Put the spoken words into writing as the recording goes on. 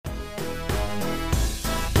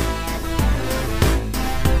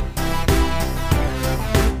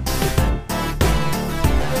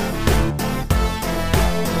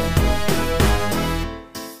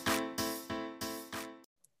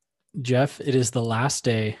Jeff, it is the last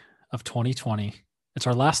day of 2020. It's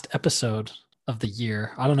our last episode of the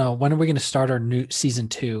year. I don't know. When are we going to start our new season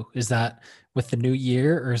two? Is that with the new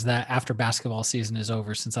year or is that after basketball season is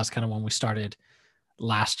over? Since that's kind of when we started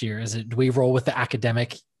last year. Do we roll with the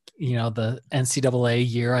academic, the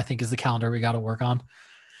NCAA year, I think is the calendar we got to work on?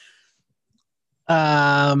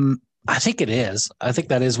 I think it is. I think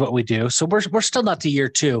that is what we do. So we're still not to year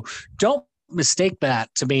two. Don't mistake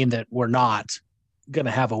that to mean that we're not going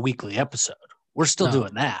to have a weekly episode. We're still No.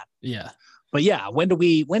 doing that. Yeah. But yeah, when do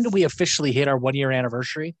we officially hit our 1 year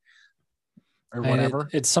anniversary or whatever?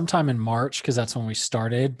 It's sometime in March because that's when we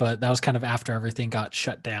started, but that was kind of after everything got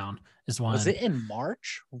shut down is when. Was it in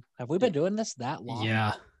March? Have we been doing this that long?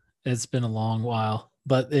 Yeah, it's been a long while,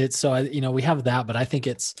 but it's so we have that, but I think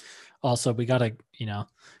it's also we gotta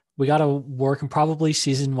work, and probably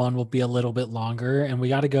season one will be a little bit longer, and we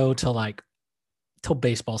got to go till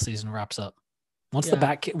baseball season wraps up. Once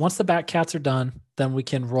the bat cats are done, then we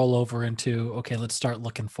can roll over into okay, let's start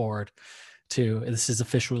looking forward to this is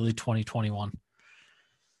officially 2021.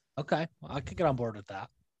 Okay, well, I could get on board with that.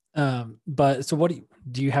 But so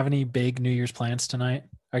do you have any big New Year's plans tonight?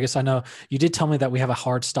 I guess I know you did tell me that we have a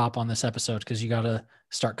hard stop on this episode because you got to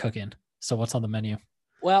start cooking. So what's on the menu?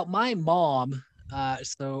 Well, my mom,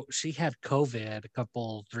 so she had COVID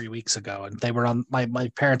 3 weeks ago, and they were on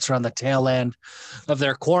my parents were on the tail end of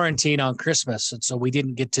their quarantine on Christmas, and so we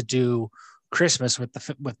didn't get to do Christmas with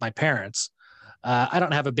my parents. I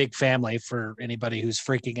don't have a big family for anybody who's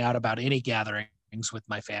freaking out about any gatherings with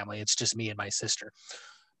my family. It's just me and my sister.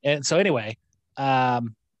 And so anyway,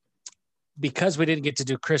 because we didn't get to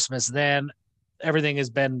do Christmas then, everything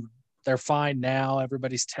they're fine now.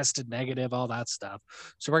 Everybody's tested negative, all that stuff.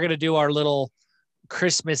 So we're going to do our little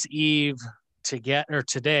Christmas Eve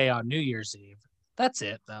today on New Year's Eve. That's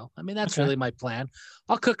it though. I mean, that's really my plan.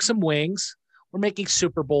 I'll cook some wings. We're making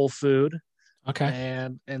Super Bowl food.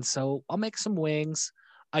 Okay. And so I'll make some wings.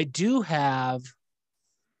 I do have,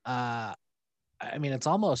 it's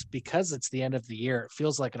almost because it's the end of the year, it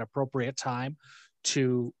feels like an appropriate time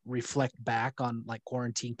to reflect back on like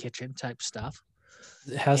quarantine kitchen type stuff.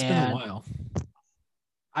 It has been a while.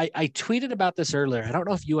 I tweeted about this earlier. I don't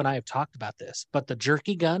know if you and I have talked about this, but the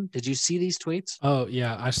jerky gun, did you see these tweets? Oh,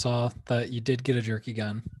 yeah. I saw that you did get a jerky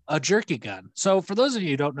gun. A jerky gun. So for those of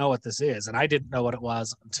you who don't know what this is, and I didn't know what it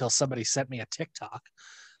was until somebody sent me a TikTok,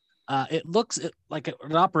 it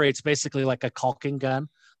operates basically like a caulking gun.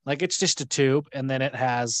 Like it's just a tube, and then it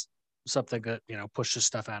has something that, pushes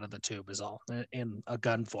stuff out of the tube is all in a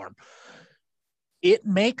gun form. It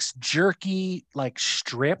makes jerky like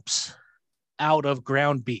strips out of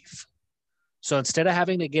ground beef. So instead of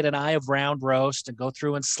having to get an eye of round roast and go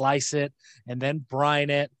through and slice it and then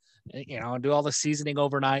brine it, and do all the seasoning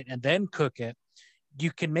overnight and then cook it,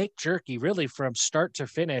 you can make jerky really from start to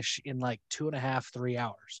finish in like 2.5, 3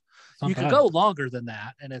 hours. You could go longer than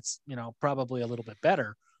that, and it's, probably a little bit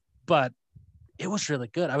better, but it was really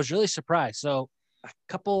good. I was really surprised. So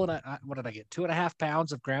what did I get? 2.5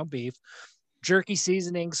 pounds of ground beef, jerky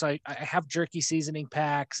seasoning. So I have jerky seasoning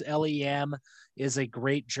packs. LEM is a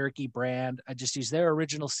great jerky brand. I just use their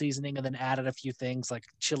original seasoning and then added a few things like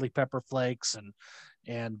chili pepper flakes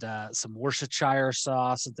and some Worcestershire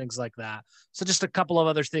sauce and things like that. So just a couple of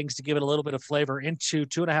other things to give it a little bit of flavor into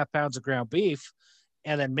 2.5 pounds of ground beef,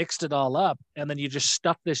 and then mixed it all up. And then you just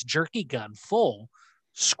stuff this jerky gun full,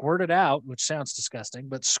 squirt it out, which sounds disgusting,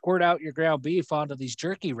 but squirt out your ground beef onto these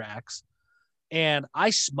jerky racks. And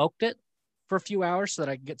I smoked it for a few hours so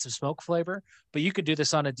that I can get some smoke flavor. But you could do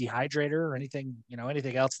this on a dehydrator or anything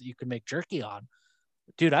else that you can make jerky on.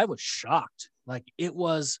 Dude, I was shocked. Like it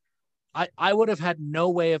was, I would have had no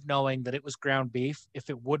way of knowing that it was ground beef if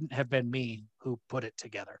it wouldn't have been me who put it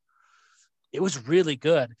together. It was really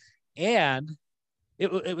good. And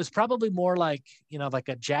it was probably more like, like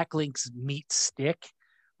a Jack Link's meat stick,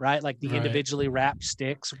 right? Like the individually wrapped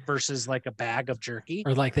sticks versus like a bag of jerky.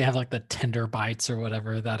 Or like they have like the tender bites or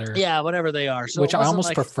whatever that are. Yeah, whatever they are. So which I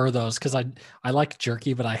almost prefer those because I like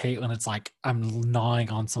jerky, but I hate when it's like I'm gnawing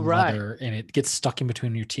on some leather and it gets stuck in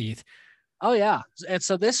between your teeth. Oh yeah. And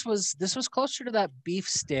so this was closer to that beef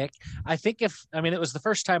stick. I think it was the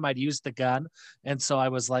first time I'd used the gun. And so I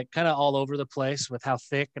was like kind of all over the place with how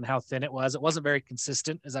thick and how thin it was. It wasn't very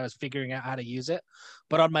consistent as I was figuring out how to use it.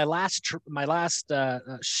 But on my last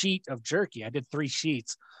sheet of jerky, I did 3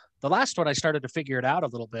 sheets. The last one, I started to figure it out a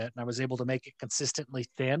little bit, and I was able to make it consistently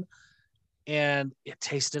thin, and it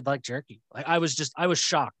tasted like jerky. Like I was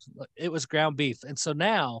shocked. It was ground beef. And so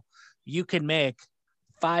now you can make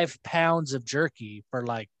 5 pounds of jerky for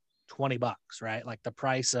like $20, right? Like the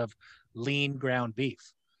price of lean ground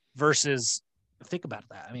beef versus, think about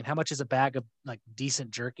that. I mean, how much is a bag of like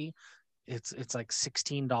decent jerky? it's like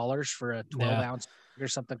 $16 for a 12-ounce or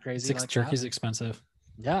something crazy like jerky's that. expensive.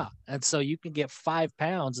 Yeah. And so you can get 5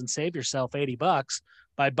 pounds and save yourself $80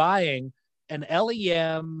 by buying an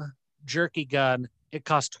LEM jerky gun. It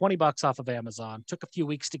cost $20 off of Amazon. Took a few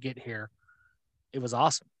weeks to get here. It was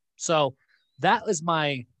awesome. So that was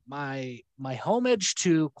my homage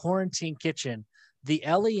to Quarantine Kitchen, the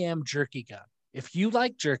LEM jerky gun. If you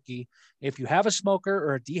like jerky, if you have a smoker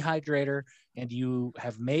or a dehydrator and you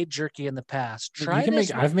have made jerky in the past, try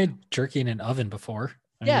this. I've made jerky in an oven before.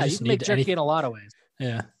 Yeah, you can make jerky in a lot of ways.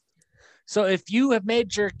 Yeah. So if you have made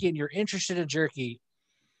jerky and you're interested in jerky,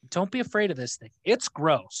 don't be afraid of this thing. It's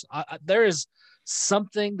gross. There is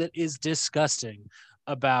something that is disgusting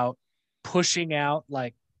about pushing out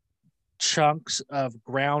like chunks of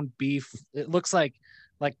ground beef. It looks like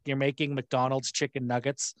you're making McDonald's chicken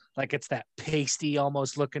nuggets. Like it's that pasty,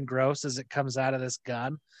 almost looking gross as it comes out of this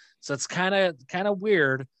gun. So it's kind of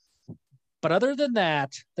weird. But other than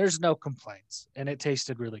that, there's no complaints, and it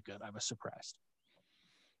tasted really good. I was surprised.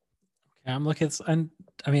 Okay, I'm looking.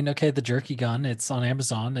 The jerky gun. It's on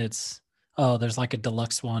Amazon. There's like a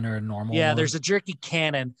deluxe one or a normal. Yeah, one. there's a jerky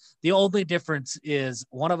cannon. The only difference is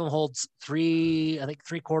one of them holds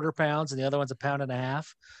 3.25 pounds, and the other one's 1.5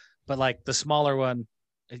 pounds. But like the smaller one,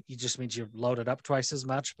 it just means you're loaded up twice as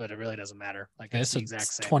much, but it really doesn't matter. Like it's the exact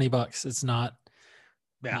same. $20. It's not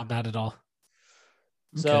bad at all.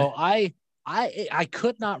 Okay. So I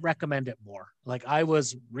could not recommend it more. Like I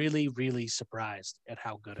was really, really surprised at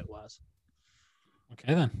how good it was.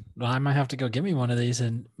 Okay, then. Well, I might have to go get me one of these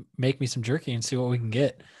and make me some jerky and see what we can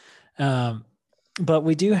get. But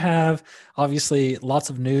we do have obviously lots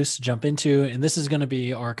of news to jump into, and this is going to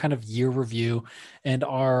be our kind of year review and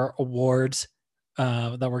our awards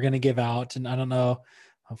that we're going to give out. And I don't know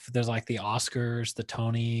if there's like the Oscars, the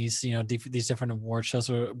Tonys, these different award shows.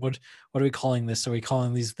 What are we calling this? Are we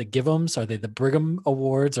calling these the Give'ems? Are they the Brigham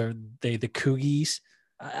Awards? Are they the Cougies?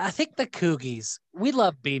 I think the Cougies. We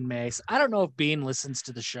love Bean Mace. I don't know if Bean listens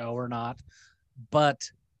to the show or not, but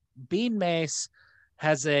Bean Mace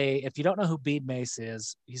has if you don't know who Bean Mace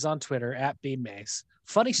is, he's on Twitter @Bean Mace.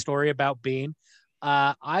 Funny story about Bean.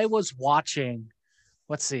 I was watching,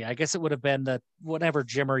 I guess it would have been the whatever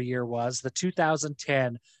Jimmer year was, the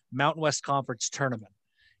 2010 Mountain West Conference tournament.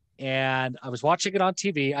 And I was watching it on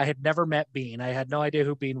TV. I had never met Bean. I had no idea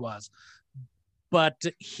who Bean was, but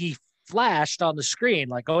he flashed on the screen,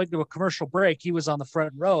 like going to a commercial break. He was on the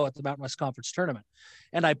front row at the Mountain West Conference tournament.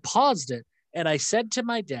 And I paused it and I said to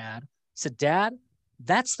my dad, Dad,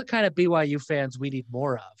 that's the kind of BYU fans we need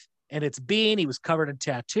more of. And it's Bean. He was covered in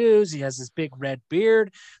tattoos. He has this big red beard.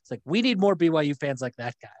 It's like, we need more BYU fans like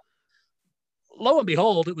that guy. Lo and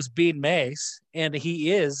behold, it was Bean Mace, and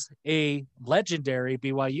he is a legendary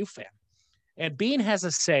BYU fan. And Bean has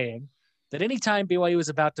a saying that anytime BYU is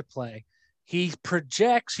about to play, he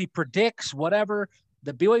predicts whatever,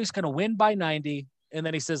 that BYU is going to win by 90, and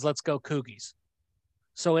then he says, "Let's go Cougies."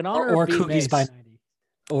 So in honor or of Bean Cougies Mace, by 90,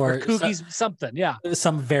 or Cougies something, yeah,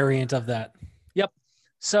 some variant of that. Yep.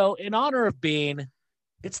 So in honor of Bean,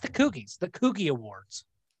 it's the Cougies, the Cougie Awards,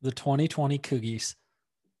 the 2020 Cougies.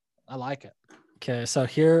 I like it. Okay, so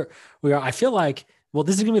here we are. I feel like, well,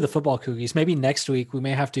 this is going to be the football Cougies. Maybe next week we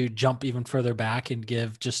may have to jump even further back and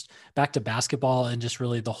give just back to basketball and just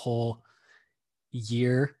really the whole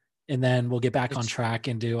year. And then we'll get back on track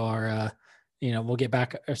and do our, we'll get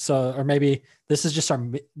back. Or maybe this is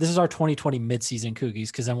our 2020 midseason Cougies,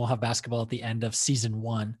 because then we'll have basketball at the end of season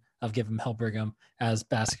 1 of Give 'em Hell Brigham as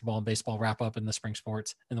basketball and baseball wrap up in the spring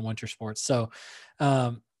sports and the winter sports. So,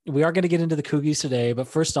 we are going to get into the Cougies today, but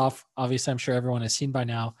first off, obviously, I'm sure everyone has seen by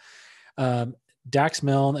now, Dax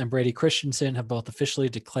Milne and Brady Christensen have both officially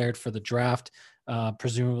declared for the draft.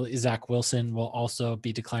 Presumably, Zach Wilson will also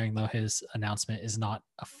be declaring, though his announcement is not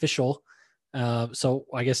official. So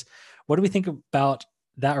I guess, what do we think about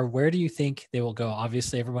that, or where do you think they will go?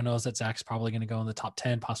 Obviously, everyone knows that Zach's probably going to go in the top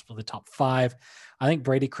 10, possibly the top 5. I think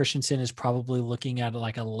Brady Christensen is probably looking at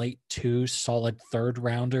like a late 2, solid 3rd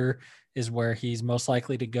rounder is where he's most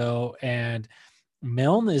likely to go. And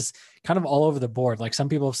Milne is kind of all over the board. Like some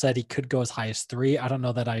people have said he could go as high as 3. I don't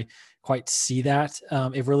know that I quite see that.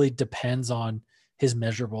 It really depends on his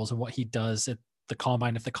measurables and what he does at the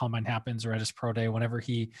combine, if the combine happens, or at his pro day, whenever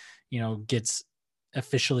he, gets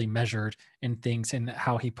officially measured and things and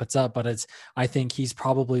how he puts up. But I think he's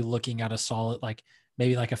probably looking at a solid, like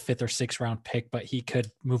maybe like a 5th or 6th round pick, but he could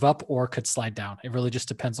move up or could slide down. It really just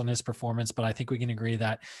depends on his performance. But I think we can agree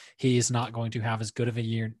that he is not going to have as good of a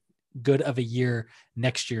year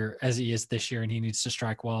next year as he is this year. And he needs to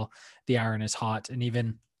strike while the iron is hot. And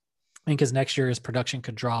even because next year his production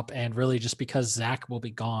could drop, and really just because Zach will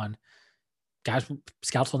be gone,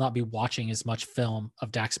 scouts will not be watching as much film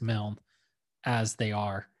of Dax Milne as they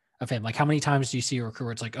are of him. Like, how many times do you see a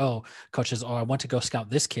recruiter? It's like, oh, coaches, I went to go scout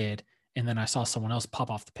this kid, and then I saw someone else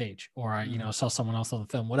pop off the page, or I, saw someone else on the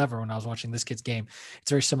film, whatever, when I was watching this kid's game.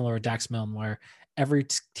 It's very similar with Dax Milne, where every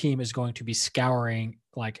team is going to be scouring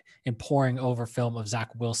and pouring over film of Zach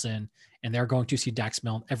Wilson, and they're going to see Dax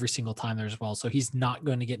Milne every single time there as well. So he's not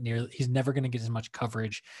going to he's never going to get as much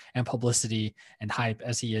coverage and publicity and hype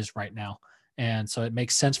as he is right now. And so it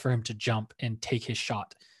makes sense for him to jump and take his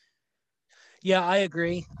shot. Yeah, I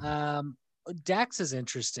agree. Dax is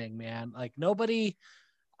interesting, man. Like, nobody,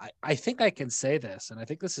 I think I can say this, and I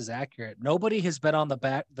think this is accurate. Nobody has been on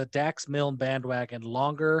the Dax Milne bandwagon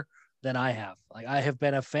longer than I have. Like, I have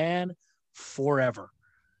been a fan forever.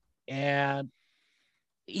 And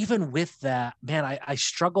even with that, man, I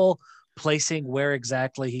struggle placing where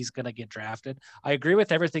exactly he's going to get drafted. I agree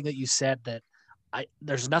with everything that you said, that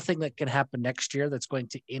there's nothing that can happen next year that's going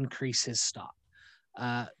to increase his stock.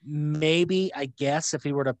 Maybe, I guess, if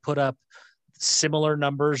he were to put up similar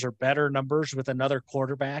numbers or better numbers with another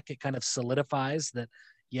quarterback, it kind of solidifies that,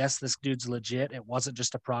 yes, this dude's legit. It wasn't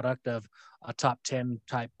just a product of a top 10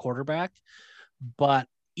 type quarterback. But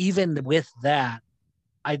even with that,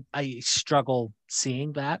 I struggle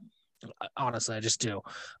seeing that. Honestly, I just do.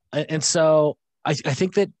 And so I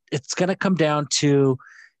think that it's going to come down to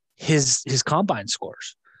his combine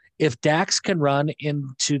scores. If Dax can run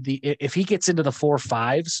if he gets into the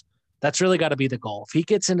 4.5s, that's really got to be the goal. If he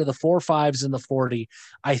gets into the 4.5s in the 40,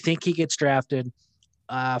 I think he gets drafted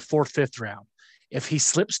 4th, 5th round. If he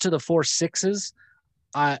slips to the 4.6s,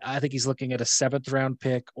 I think he's looking at a 7th round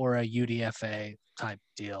pick or a UDFA type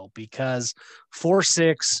deal, because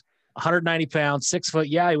 4'6", 190 pounds, 6 foot.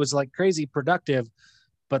 Yeah, he was like crazy productive,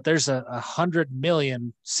 but there's 100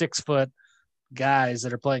 million 6 foot guys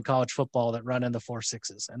that are playing college football that run in the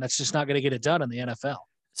 4.6s, and that's just not going to get it done in the NFL.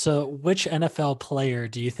 So which NFL player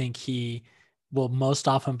do you think he will most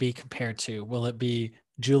often be compared to? Will it be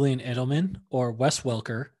Julian Edelman or Wes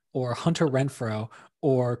Welker or Hunter Renfrow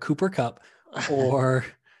or Cooper Kupp or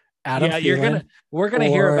Adam Thielen? We're gonna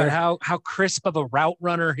hear about how crisp of a route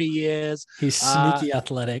runner he is. He's sneaky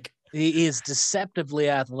athletic. He is deceptively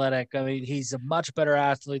athletic. I mean, he's a much better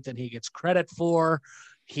athlete than he gets credit for.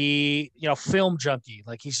 He, film junkie.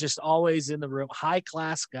 Like, he's just always in the room. High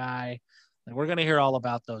class guy. And we're gonna hear all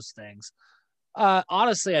about those things.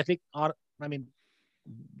 Honestly, I think,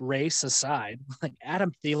 race aside, like,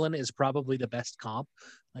 Adam Thielen is probably the best comp.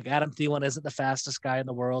 Like, Adam Thielen isn't the fastest guy in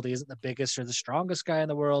the world. He isn't the biggest or the strongest guy in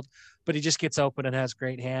the world, but he just gets open and has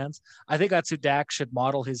great hands. I think that's who Dax should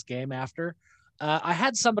model his game after. I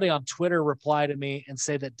had somebody on Twitter reply to me and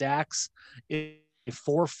say that Dax is a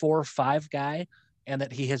 4.45 guy and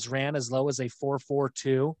that he has ran as low as a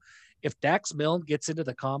 4.42. If Dax Milne gets into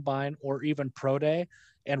the combine or even pro day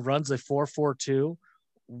and runs a 4.42,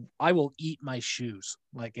 I will eat my shoes.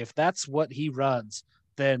 Like, if that's what he runs,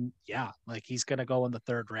 then yeah, like, he's going to go in the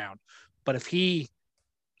 3rd round. But if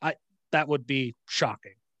that would be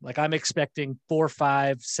shocking. Like, I'm expecting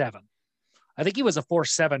 4.57. I think he was a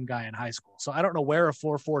 4.7 guy in high school. So I don't know where a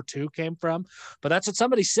 4.42 came from, but that's what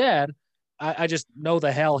somebody said. I just know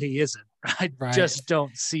the hell he isn't. I just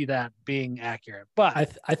don't see that being accurate.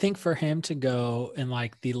 But I think for him to go in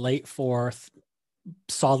like the late 4th,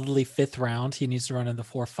 solidly 5th round, he needs to run in the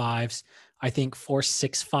 4.5s. I think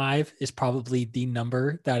 4.65 is probably the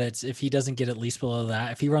number that it's, if he doesn't get at least below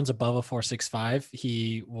that, if he runs above a 4.65,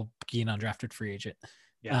 he will be an undrafted free agent.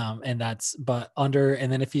 Yeah. And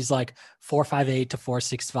then if he's like 4.58 to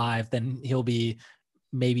 4.65, then he'll be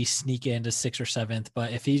maybe sneak into 6th or 7th.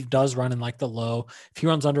 But if he does run in like the low, if he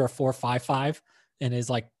runs under a 4.55 and is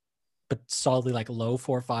like, but solidly like low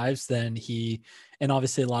 4.5s, then and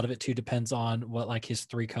obviously a lot of it too depends on what like his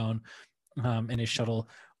 3-cone and his shuttle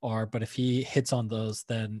are. But if he hits on those,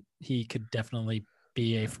 then he could definitely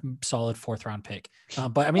be a solid 4th round pick.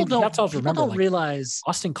 But I mean, that's all. Remember, like, realize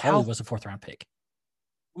Austin Collie was a 4th round pick.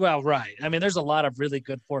 Well, right. I mean, there's a lot of really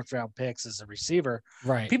good 4th round picks as a receiver.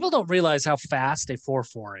 Right. People don't realize how fast a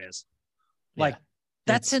 4.4 is. Like,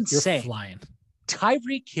 that's insane. You're flying.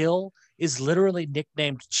 Tyreek Hill is literally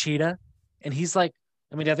nicknamed Cheetah. And he's like,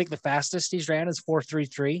 I mean, I think the fastest he's ran is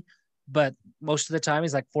 4.33, but most of the time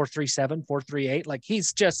he's like 4.37, 4.38. Like,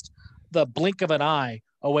 he's just the blink of an eye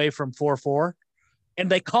away from 4.4. And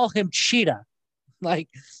they call him Cheetah. Like,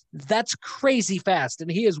 that's crazy fast. And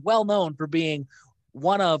he is well known for being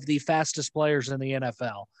one of the fastest players in the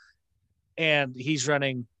NFL. And he's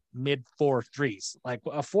running mid 4.3s. Like,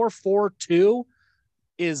 a 4.42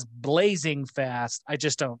 is blazing fast. I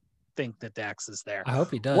just don't think that Dax is there. I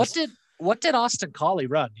hope he does. What did Austin Collie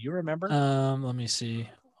run? Do you remember? Let me see.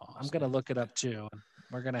 I'm going to look it up too.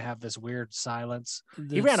 We're going to have this weird silence. He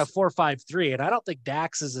This, ran a 4.53, and I don't think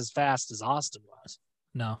Dax is as fast as Austin was.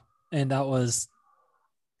 no. And that was,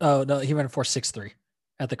 oh, no, he ran a 4.63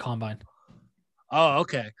 at the combine. Oh,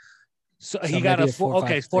 okay. So he got maybe a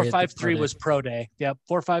 4.53 was pro day. Yep.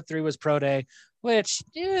 4.53 was pro day, which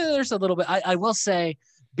there's a little bit. I will say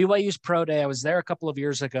BYU's pro day. I was there a couple of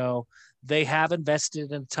years ago. They have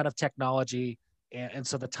invested in a ton of technology. And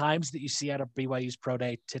so the times that you see out of BYU's pro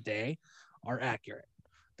day today are accurate.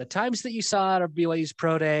 The times that you saw out of BYU's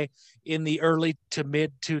pro day in the early to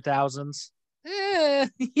mid 2000s,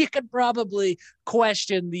 you could probably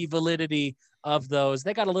question the validity of those.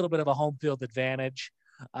 They got a little bit of a home field advantage.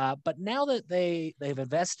 But now that they've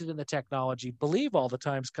invested in the technology, believe all the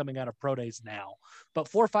times coming out of pro days now, but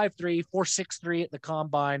 4.53, 4.63 at the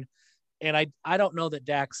combine. And I don't know that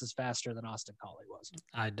Dax is faster than Austin Collie was.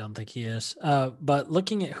 I don't think he is. But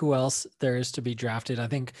looking at who else there is to be drafted, I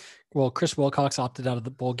think, well, Chris Wilcox opted out of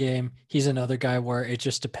the bowl game. He's another guy where it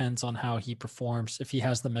just depends on how he performs. If he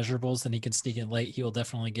has the measurables, then he can sneak in late. He will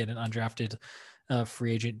definitely get an undrafted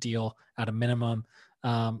free agent deal at a minimum.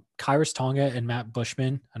 Kyrus Tonga and Matt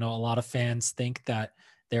Bushman. I know a lot of fans think that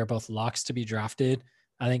they're both locks to be drafted.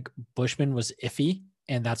 I think Bushman was iffy,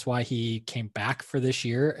 and that's why he came back for this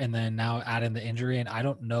year. And then now add in the injury. And I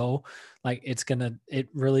don't know, like it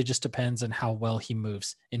really just depends on how well he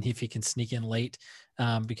moves and if he can sneak in late.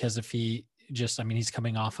 Because if he he's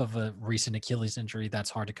coming off of a recent Achilles injury, that's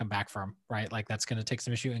hard to come back from, right? Like that's going to take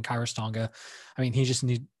some issue. And Kyrus Tonga, I mean,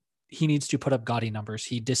 he needs to put up gaudy numbers.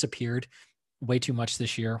 He disappeared way too much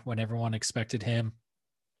this year when everyone expected him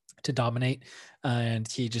to dominate. And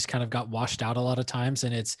he just kind of got washed out a lot of times.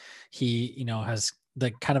 And he has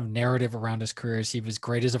the kind of narrative around his career is he was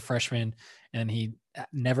great as a freshman and he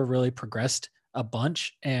never really progressed a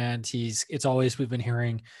bunch. And we've been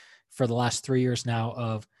hearing for the last 3 years now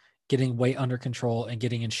of getting weight under control and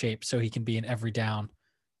getting in shape so he can be an every down,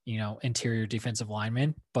 interior defensive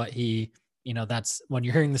lineman. But that's when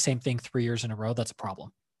you're hearing the same thing 3 years in a row, that's a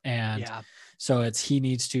problem. And so he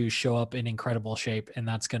needs to show up in incredible shape, and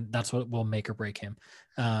that's what will make or break him.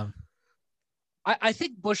 I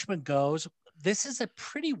think Bushman goes. This is a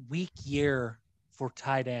pretty weak year for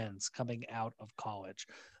tight ends coming out of college.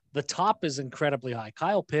 The top is incredibly high.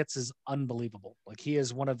 Kyle Pitts is unbelievable. Like he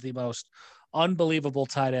is one of the most unbelievable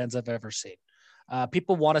tight ends I've ever seen.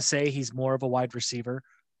 People want to say he's more of a wide receiver,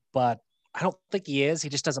 but I don't think he is. He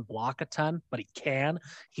just doesn't block a ton, but he can.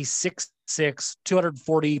 He's 6'6",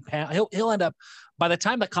 240 pounds. He'll end up, by the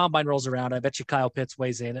time the combine rolls around, I bet you Kyle Pitts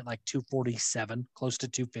weighs in at like 247, close to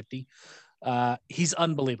 250. He's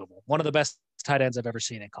unbelievable. One of the best tight ends I've ever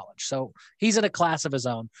seen in college. So he's in a class of his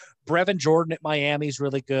own. Brevin Jordan at Miami is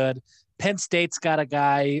really good. Penn State's got a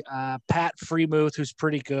guy, Pat Freemuth, who's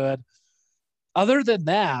pretty good. Other than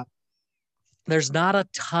that, there's not a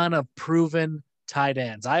ton of proven tight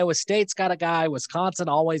ends. Iowa State's got a guy. Wisconsin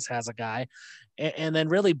always has a guy. And then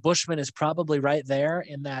really Bushman is probably right there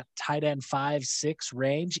in that tight end 5-6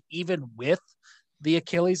 range, even with the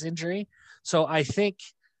Achilles injury. So I think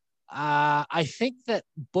that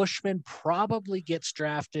Bushman probably gets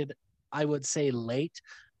drafted, I would say late.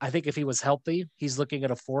 I think if he was healthy, he's looking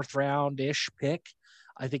at a 4th round-ish pick.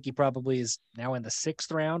 I think he probably is now in the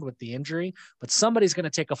 6th round with the injury, but somebody's going to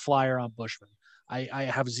take a flyer on Bushman. I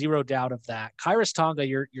have zero doubt of that. Kyrus Tonga,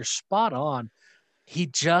 you're spot on. He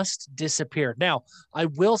just disappeared. Now, I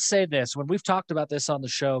will say this, when we've talked about this on the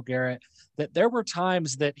show, Garrett, that there were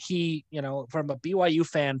times that he, from a BYU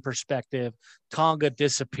fan perspective, Tonga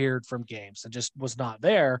disappeared from games and just was not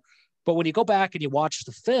there. But when you go back and you watch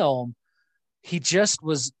the film, he just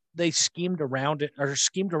was, they schemed around him.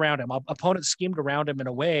 Opponents schemed around him in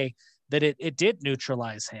a way that it did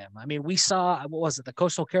neutralize him. I mean, we saw, what was it, the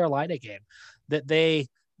Coastal Carolina game, that they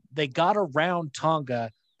got around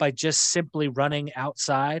Tonga by just simply running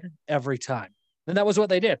outside every time. And that was what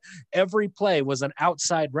they did. Every play was an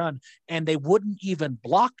outside run, and they wouldn't even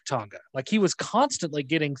block Tonga. Like he was constantly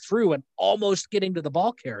getting through and almost getting to the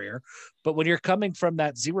ball carrier. But when you're coming from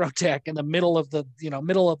that zero tech in the middle of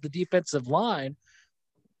the defensive line,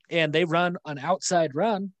 and they run an outside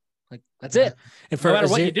run, like that's it. And no matter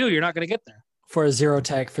what you do, you're not going to get there. For a zero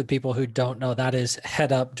tech, for people who don't know, that is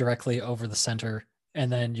head up directly over the center. And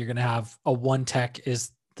then you're going to have a 1 tech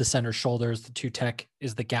is the center shoulders. The 2 tech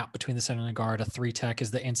is the gap between the center and the guard. A 3 tech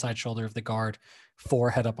is the inside shoulder of the guard. 4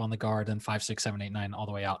 head up on the guard, and 5, 6, 7, 8, 9 all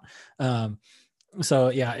the way out. So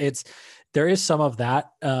yeah, there is some of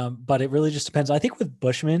that, but it really just depends. I think with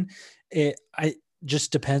Bushman, it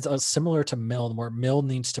just depends. Similar to Milne, where Milne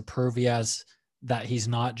needs to prove that he's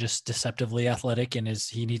not just deceptively athletic and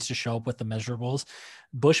he needs to show up with the measurables.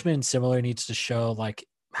 Bushman similar needs to show like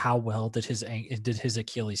how well did his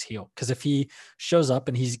Achilles heal? Because if he shows up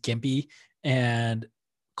and he's gimpy and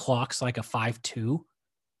clocks like a 5.2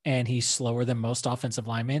 and he's slower than most offensive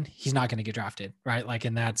linemen, he's not going to get drafted, right? Like,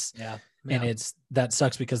 and that's Yeah. and that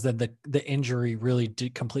sucks because then the injury really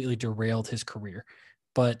completely derailed his career.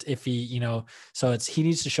 But if he, so he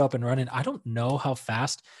needs to show up and run. And I don't know how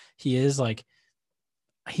fast he is. Like,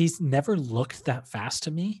 he's never looked that fast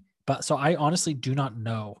to me. But so I honestly do not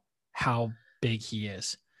know how big he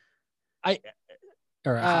is. I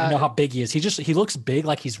know how big he is. He looks big,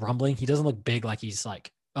 like he's rumbling. He doesn't look big like he's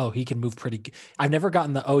like, oh, he can move pretty good. I've never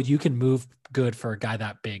gotten you can move good for a guy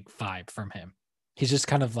that big vibe from him. He's just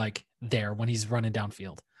kind of like there when he's running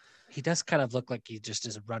downfield. He does kind of look like he just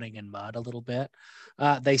is running in mud a little bit.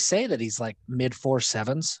 They say that he's like mid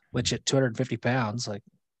 4.7s, which at 250 pounds, like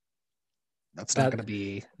that's not going to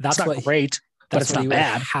be, that's not great, but it's not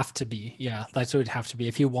bad. Have to be. Yeah. That's what it would have to be.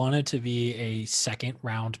 If he wanted to be a second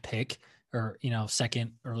round pick or,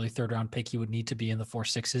 second, early third round pick, he would need to be in the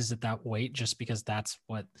 4.6s at that weight, just because that's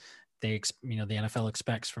what the NFL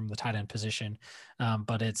expects from the tight end position.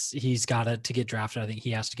 But he's got to get drafted. I think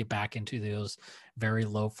he has to get back into those very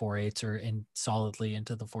low 4.8s or solidly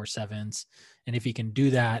into the 4.7s. And if he can do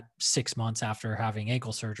that 6 months after having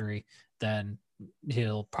ankle surgery, then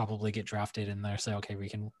he'll probably get drafted and they'll say, okay,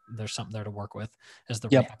 there's something there to work with as the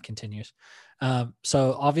rehab continues.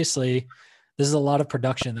 So obviously this is a lot of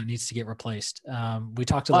production that needs to get replaced. We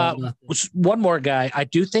talked a lot about one more guy. I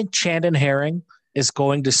do think Chandon Herring is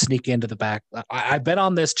going to sneak into the back. I've been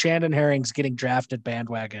on this Chandon Herring's getting drafted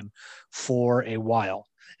bandwagon for a while,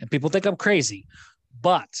 and people think I'm crazy,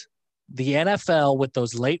 but the NFL with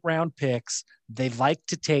those late round picks, they like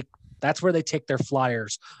to that's where they take their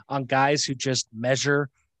flyers on guys who just measure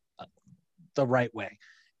the right way.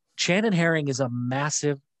 Chandon Herring is a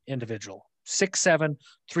massive individual, 6'7",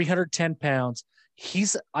 310 pounds.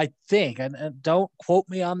 I think, and don't quote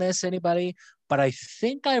me on this, anybody, but I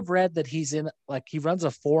think I've read that he runs a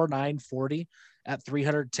 4.9 40 at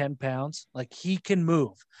 310 pounds. Like, he can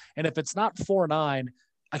move. And if it's not 4.9,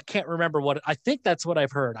 I can't remember I think that's what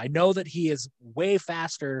I've heard. I know that he is way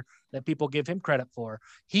faster than people give him credit for.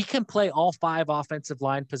 He can play all 5 offensive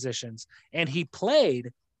line positions, and he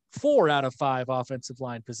played 4 out of 5 offensive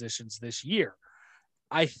line positions this year.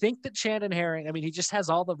 I think that Chandon Herring, he just has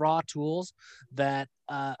all the raw tools that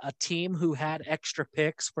a team who had extra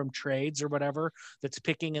picks from trades or whatever that's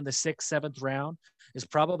picking in the 6th, 7th round is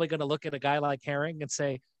probably going to look at a guy like Herring and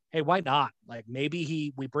say, hey, why not? Like,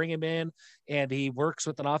 maybe we bring him in and he works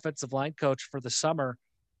with an offensive line coach for the summer,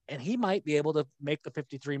 and he might be able to make the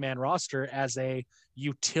 53-man roster as a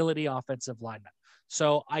utility offensive lineman.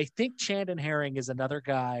 So I think Chandon Herring is another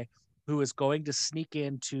guy who is going to sneak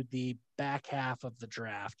into the back half of the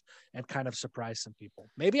draft and kind of surprise some people.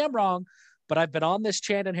 Maybe I'm wrong, but I've been on this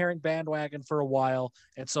Chandon Herring bandwagon for a while,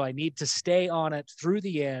 and so I need to stay on it through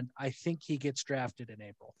the end. I think he gets drafted in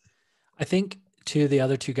April. I think the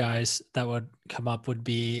other 2 guys that would come up would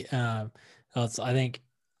be, I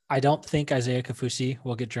don't think Isaiah Kaufusi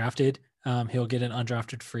will get drafted. He'll get an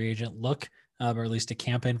undrafted free agent look, or at least a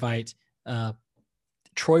camp invite.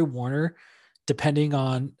 Troy Warner, depending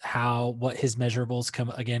on what his measurables come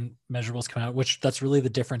out, which that's really the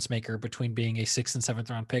difference maker between being a 6th and 7th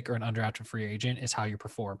round pick or an undrafted free agent, is how you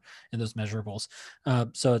perform in those measurables.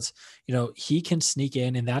 So it's, he can sneak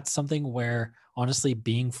in, and that's something where honestly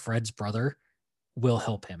being Fred's brother will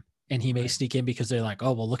help him. And he may sneak in because they're like,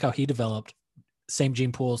 oh, well, look how he developed. Same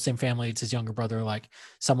gene pool, same family. It's his younger brother. Like,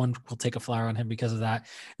 someone will take a flyer on him because of that.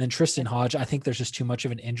 And then Tristan Hodge, I think there's just too much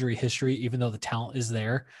of an injury history, even though the talent is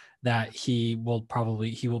there, that he will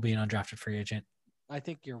be an undrafted free agent. I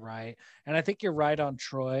think you're right. And I think you're right on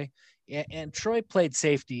Troy. And Troy played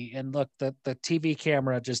safety. And look, the TV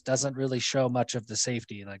camera just doesn't really show much of the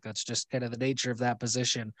safety. Like, that's just kind of the nature of that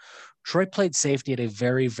position. Troy played safety at a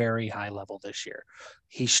very, very high level this year.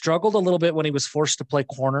 He struggled a little bit when he was forced to play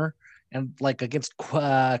corner. And like against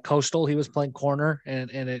Coastal, he was playing corner, and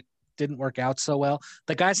it didn't work out so well.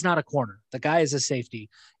 The guy's not a corner. The guy is a safety.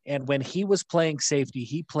 And when he was playing safety,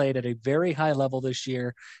 he played at a very high level this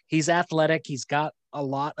year. He's athletic. He's got a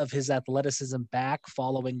lot of his athleticism back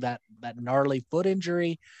following that gnarly foot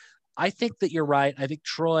injury. I think that you're right. I think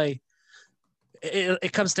Troy,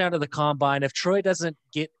 it comes down to the combine. If Troy doesn't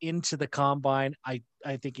get into the combine, I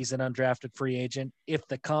think he's an undrafted free agent. If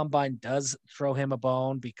the combine does throw him a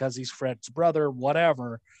bone because he's Fred's brother,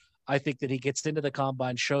 whatever, I think that he gets into the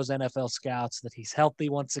combine, shows NFL scouts that he's healthy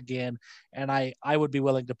once again, and I would be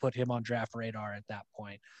willing to put him on draft radar at that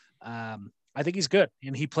point. I think he's good,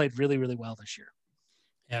 and he played really, really well this year.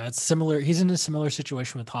 Yeah, it's similar. He's in a similar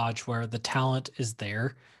situation with Hodge where the talent is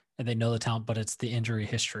there. and they know the talent, but it's the injury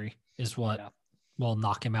history is what Yeah. will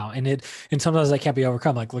knock him out. And sometimes that can't be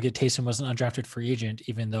overcome. Like, look at Taysom was an undrafted free agent,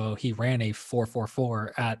 even though he ran a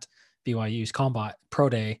 4.44 at BYU's Combat Pro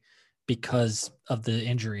Day because of the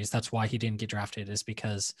injuries. That's why he didn't get drafted, is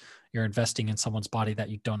because you're investing in someone's body that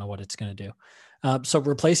you don't know what it's going to do. So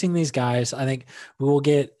replacing these guys, I think we will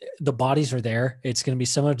get, the bodies are there. It's going to be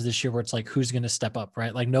similar to this year where it's like, who's going to step up,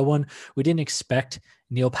 right? Like we didn't expect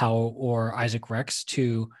Neil Powell or Isaac Rex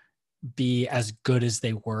to be as good as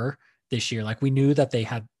they were this year. Like, we knew that they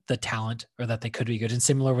had the talent, or that they could be good. And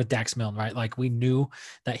similar with Dax Milne, right? Like, we knew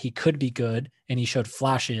that he could be good and he showed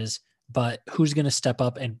flashes, but who's going to step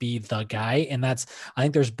up and be the guy? And I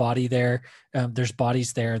think there's body there. There's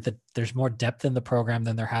bodies there, that there's more depth in the program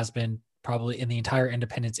than there has been probably in the entire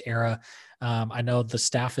Independence era. I know the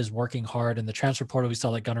staff is working hard. In the transfer portal, we saw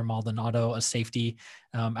like Gunnar Maldonado, a safety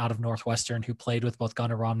out of Northwestern, who played with both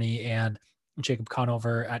Gunnar Romney and Jacob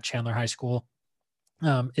Conover at Chandler High School,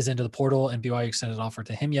 is into the portal, and BYU extended an offer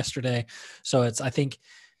to him yesterday. So I think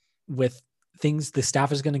with things, the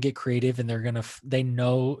staff is going to get creative, and they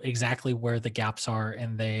know exactly where the gaps are,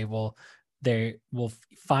 and they will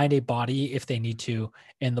find a body if they need to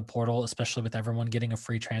in the portal, especially with everyone getting a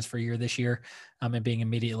free transfer year this year, and being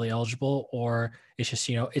immediately eligible. Or it's just,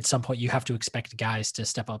 at some point you have to expect guys to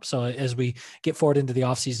step up. So as we get forward into the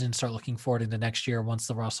offseason and start looking forward into next year, once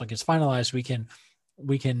the roster gets finalized, we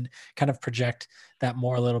can kind of project that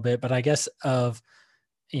more a little bit. But I guess of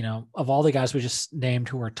all the guys we just named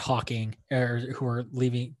who are talking, or who are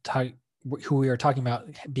leaving, who we are talking about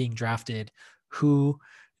being drafted, who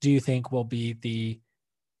do you think will be the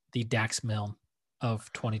Dax Milne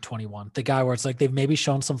of 2021? The guy where it's like they've maybe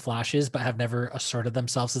shown some flashes but have never asserted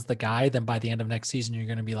themselves as the guy. Then by the end of next season, you're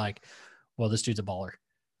going to be like, well, this dude's a baller.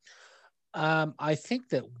 I think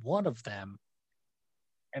that one of them,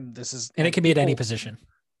 and it can be at any position.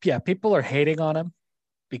 Yeah, people are hating on him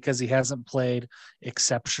because he hasn't played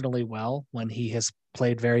exceptionally well when he has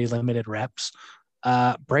played very limited reps.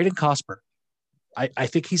 Braden Cosper, I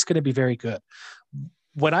think he's going to be very good.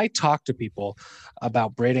 When I talk to people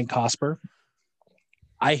about Braden Cosper,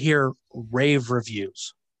 I hear rave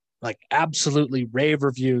reviews, like absolutely rave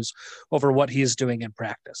reviews over what he is doing in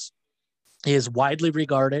practice. He is widely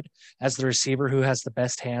regarded as the receiver who has the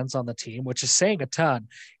best hands on the team, which is saying a ton.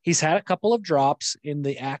 He's had a couple of drops in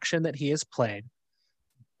the action that he has played,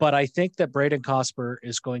 but I think that Braden Cosper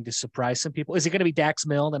is going to surprise some people. Is he going to be Dax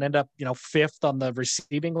Milne and end up, fifth on the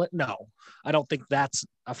receiving list? No, I don't think that's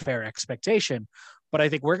a fair expectation. But I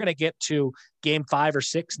think we're going to get to game 5 or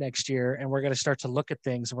 6 next year, and we're going to start to look at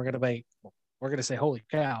things, and we're going to say, holy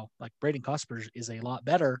cow, like Braden Cosper is a lot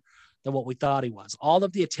better than what we thought he was. All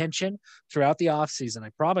of the attention throughout the offseason, I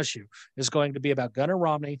promise you, is going to be about Gunnar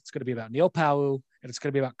Romney. It's going to be about Neil Powell, and it's going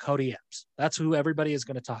to be about Cody Epps. That's who everybody is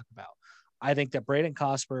going to talk about. I think that Braden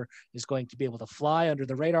Cosper is going to be able to fly under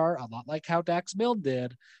the radar, a lot like how Dax Milne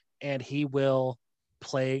did, and he will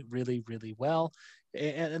play really, really well.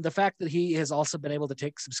 And the fact that he has also been able to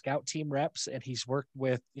take some scout team reps, and he's worked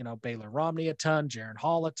with, Baylor Romney a ton, Jaron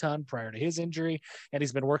Hall a ton prior to his injury, and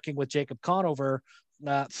he's been working with Jacob Conover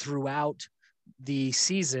throughout the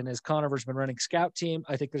season as Conover's been running scout team.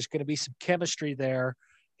 I think there's going to be some chemistry there,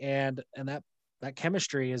 and that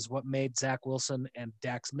chemistry is what made Zach Wilson and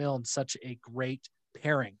Dax Milne such a great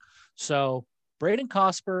pairing. So Braden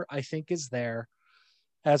Cosper, I think, is there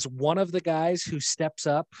as one of the guys who steps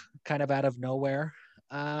up kind of out of nowhere.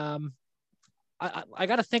 I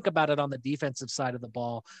got to think about it on the defensive side of the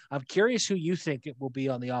ball. I'm curious who you think it will be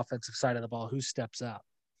on the offensive side of the ball. Who steps up?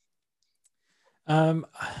 I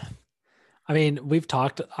mean, we've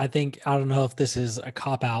talked, I don't know if this is a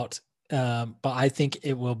cop out, but I think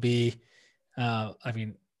it will be,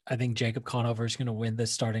 I think Jacob Conover is going to win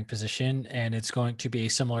this starting position, and it's going to be a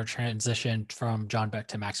similar transition from John Beck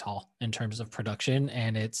to Max Hall in terms of production.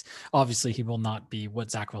 And it's obviously he will not be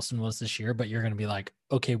what Zach Wilson was this year, but you're going to be like,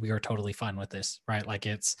 okay, we are totally fine with this, right? Like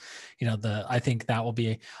it's, I think that will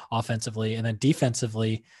be offensively, and then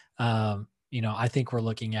defensively, I think we're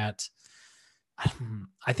looking at,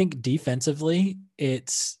 I think defensively I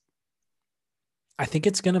think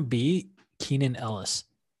it's going to be Keenan Ellis.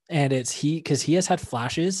 And because he has had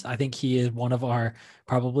flashes. I think he is one of our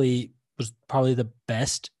probably the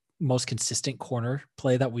best, most consistent corner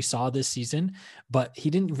play that we saw this season, but he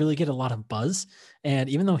didn't really get a lot of buzz. And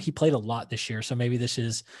even though he played a lot this year, so maybe this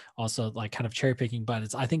is also like kind of cherry picking,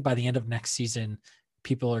 but I think by the end of next season,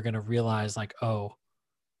 people are going to realize like, oh,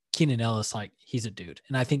 Keenan Ellis, like he's a dude.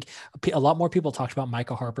 And I think a lot more people talked about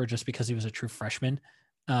Micah Harper just because he was a true freshman.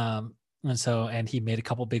 And he made a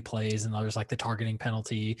couple big plays, and there's like the targeting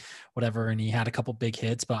penalty, whatever. And he had a couple big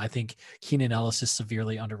hits, but I think Keenan Ellis is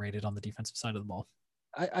severely underrated on the defensive side of the ball.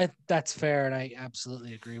 I that's fair, and I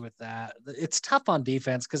absolutely agree with that. It's tough on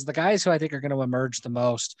defense because the guys who I think are going to emerge the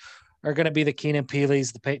most are going to be the Keenan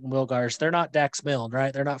Peeleys, the Peyton Wilgars. They're not Dax Milne,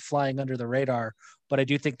 right? They're not flying under the radar, but I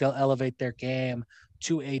do think they'll elevate their game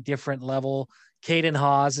to a different level. Caden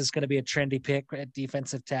Haws is going to be a trendy pick at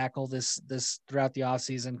defensive tackle this throughout the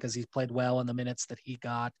offseason because he's played well in the minutes that he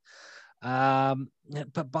got.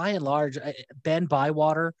 But by and large, Ben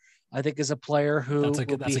Bywater, I think, is a player who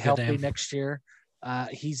will be healthy next year.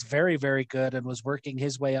 He's very, very good and was working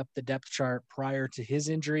his way up the depth chart prior to his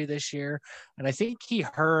injury this year. And I think he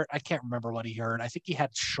hurt, I can't remember what he hurt. I think he had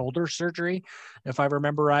shoulder surgery, if I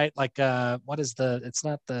remember right. Like, what is it's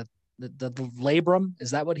not the labrum.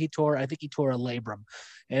 Is that what he tore? I think he tore a labrum.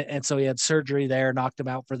 And so he had surgery there, knocked him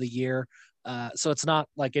out for the year. So it's not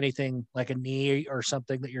like anything like a knee or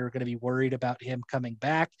something that you're going to be worried about him coming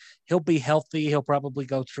back. He'll be healthy. He'll probably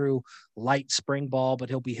go through light spring ball, but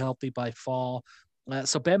he'll be healthy by fall.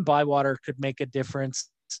 So Ben Bywater could make a difference.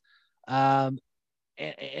 And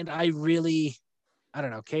I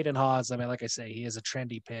don't know, Caden Haws, I mean, like I say, he is a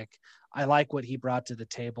trendy pick. I like what he brought to the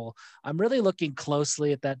table. I'm really looking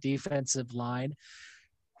closely at that defensive line.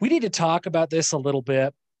 We need to talk about this a little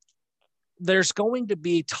bit. There's going to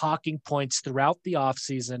be talking points throughout the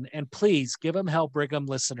offseason, and please give them hell, Brigham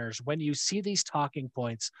listeners. When you see these talking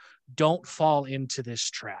points, don't fall into this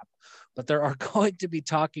trap. But there are going to be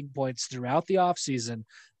talking points throughout the offseason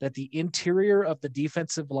that the interior of the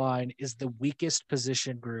defensive line is the weakest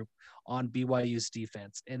position group on BYU's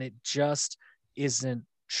defense, and it just isn't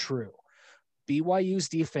true. BYU's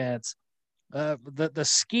defense, the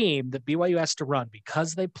scheme that BYU has to run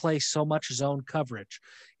because they play so much zone coverage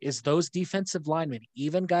is those defensive linemen,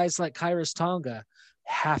 even guys like Kairos Tonga,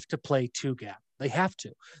 have to play two gap. They have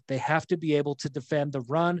to be able to defend the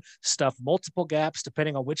run, stuff multiple gaps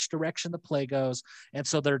depending on which direction the play goes. And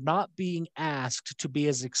so they're not being asked to be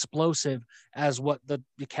as explosive as what the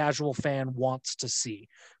casual fan wants to see.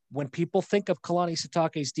 When people think of Kalani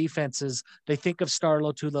Sitake's defenses, they think of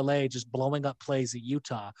Starlo Tulele just blowing up plays at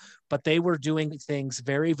Utah, but they were doing things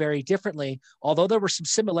very, very differently. Although there were some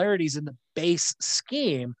similarities in the base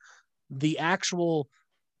scheme, the actual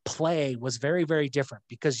play was very, very different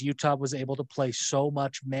because Utah was able to play so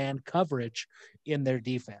much man coverage in their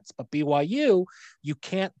defense. But BYU, you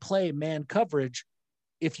can't play man coverage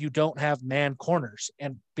if you don't have man corners,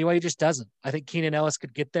 and BYU just doesn't. I think Keenan Ellis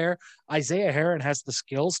could get there. Isaiah Heron has the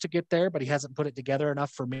skills to get there, but he hasn't put it together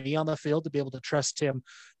enough for me on the field to be able to trust him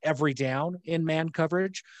every down in man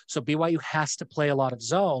coverage. So BYU has to play a lot of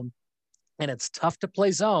zone, and it's tough to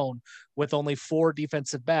play zone with only 4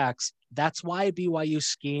 defensive backs. That's why BYU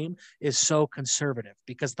scheme is so conservative,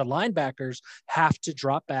 because the linebackers have to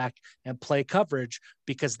drop back and play coverage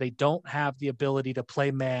because they don't have the ability to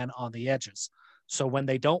play man on the edges. So when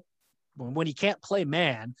you can't play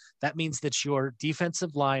man, that means that your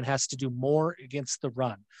defensive line has to do more against the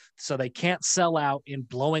run. So they can't sell out in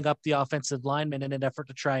blowing up the offensive linemen in an effort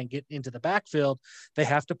to try and get into the backfield. They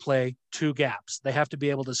have to play two gaps. They have to be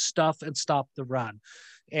able to stuff and stop the run.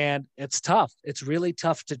 And it's tough. It's really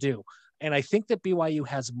tough to do. And I think that BYU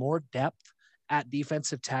has more depth at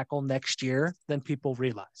defensive tackle next year than people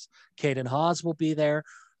realize. Caden Haws will be there.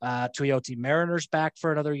 Tuioti Mariner's back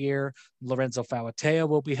for another year. Lorenzo Fauatea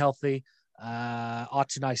will be healthy.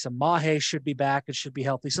 Atunai Samahe should be back and should be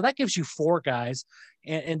healthy. So that gives you 4 guys.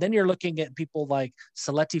 And then you're looking at people like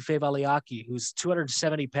Saleti Fevaliaki, who's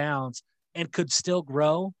 270 pounds and could still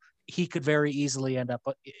grow. He could very easily end up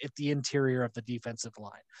at the interior of the defensive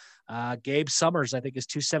line. Gabe Summers, I think, is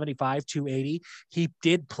 275, 280. He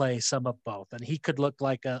did play some of both, and he could look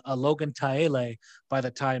like a Logan Taele by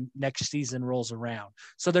the time next season rolls around.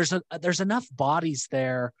 So there's enough bodies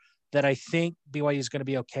there that I think BYU is going to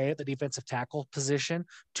be okay at the defensive tackle position.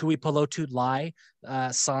 Tui Pelotu-Lai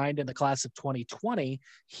signed in the class of 2020.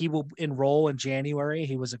 He will enroll in January.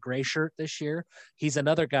 He was a gray shirt this year. He's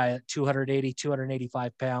another guy at 280,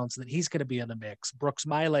 285 pounds that he's going to be in the mix. Brooks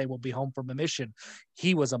Miley will be home from a mission.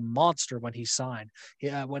 He was a monster when he signed.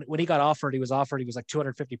 When he got offered, he was like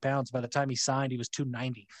 250 pounds. By the time he signed, he was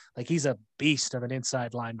 290. Like, he's a beast of an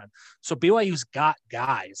inside lineman. So BYU's got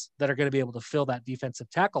guys that are going to be able to fill that defensive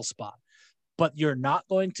tackle spot. But you're not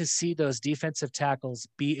going to see those defensive tackles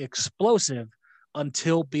be explosive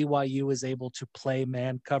until BYU is able to play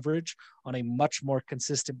man coverage on a much more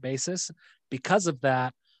consistent basis. Because of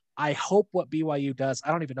that, I hope what BYU does,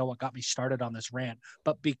 I don't even know what got me started on this rant,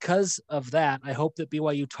 but because of that, I hope that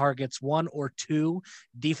BYU targets 1 or 2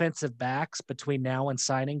 defensive backs between now and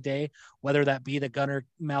signing day, whether that be the Gunnar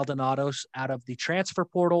Maldonados out of the transfer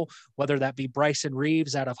portal, whether that be Bryson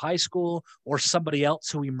Reeves out of high school, or somebody else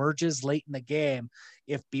who emerges late in the game.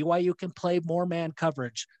 If BYU can play more man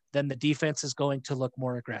coverage, then the defense is going to look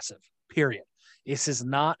more aggressive, period. This is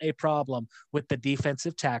not a problem with the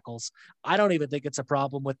defensive tackles. I don't even think it's a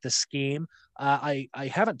problem with the scheme. I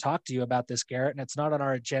haven't talked to you about this, Garrett, and it's not on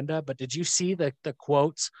our agenda, but did you see the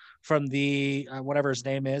quotes from the whatever his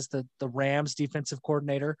name is, the Rams defensive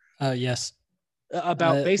coordinator? Yes.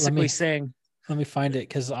 About basically saying, let me find it,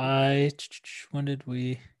 because when did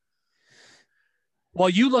we? Well,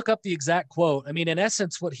 you look up the exact quote. I mean, in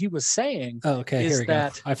essence, what he was saying Here we go.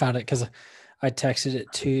 I found it because I texted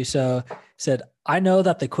it too. So it said, I know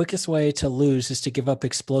that the quickest way to lose is to give up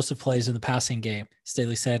explosive plays in the passing game.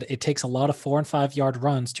 Staley said, it takes a lot of 4 and 5 yard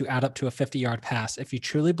runs to add up to a 50-yard pass. If you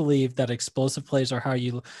truly believe that explosive plays are how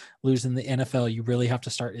you lose in the NFL, you really have to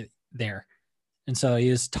start it there. And so he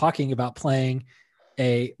is talking about playing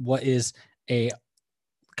what is a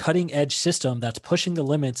cutting edge system that's pushing the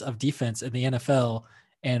limits of defense in the NFL,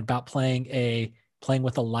 and about playing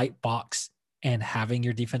with a light box and having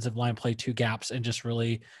your defensive line play 2 gaps and just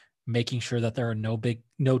really making sure that there are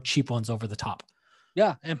no cheap ones over the top.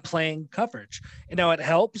 Yeah, and playing coverage. You know, it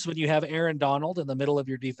helps when you have Aaron Donald in the middle of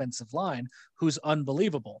your defensive line, who's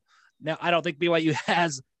unbelievable. Now, I don't think BYU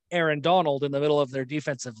has Aaron Donald in the middle of their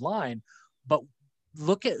defensive line, but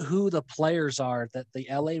look at who the players are that the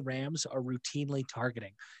LA Rams are routinely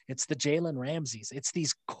targeting. It's the Jalen Ramseys. It's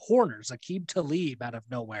these corners, Aqib Talib out of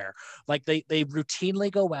nowhere. Like they routinely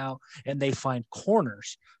go out and they find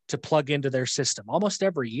corners to plug into their system almost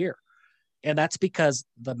every year. And that's because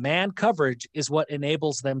the man coverage is what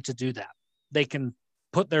enables them to do that. They can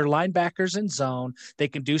put their linebackers in zone. They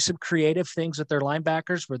can do some creative things with their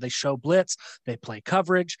linebackers where they show blitz, they play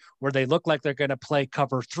coverage, where they look like they're going to play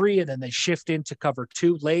cover 3 and then they shift into cover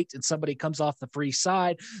 2 late and somebody comes off the free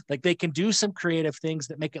side. Like they can do some creative things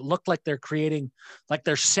that make it look like they're creating, like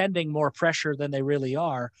they're sending more pressure than they really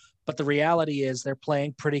are. But the reality is they're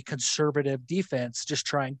playing pretty conservative defense, just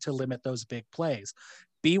trying to limit those big plays.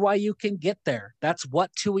 BYU can get there. That's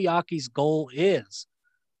what Tuiaki's goal is.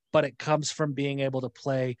 But it comes from being able to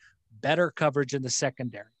play better coverage in the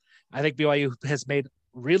secondary. I think BYU has made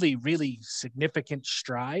really, really significant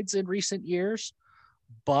strides in recent years,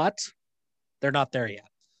 but they're not there yet.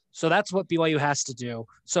 So that's what BYU has to do.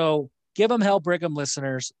 So give them hell, Brigham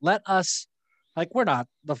listeners. Let us, like, we're not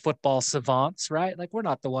the football savants, right? Like, we're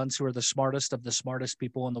not the ones who are the smartest of the smartest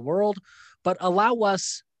people in the world, but allow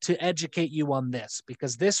us to educate you on this,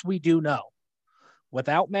 because this we do know.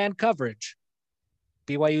 Without man coverage,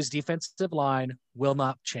 BYU's defensive line will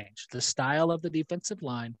not change. The style of the defensive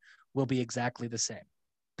line will be exactly the same,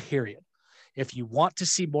 period. If you want to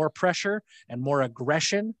see more pressure and more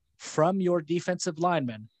aggression from your defensive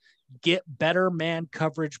linemen, get better man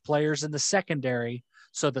coverage players in the secondary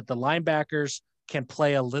so that the linebackers can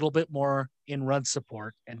play a little bit more in run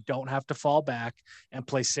support and don't have to fall back and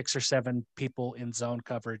play 6 or 7 people in zone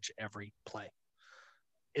coverage every play.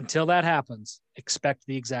 Until that happens, expect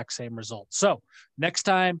the exact same result. So next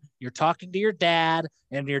time you're talking to your dad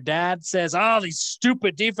and your dad says, oh, these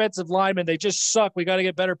stupid defensive linemen, they just suck. We got to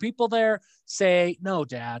get better people there. Say, no,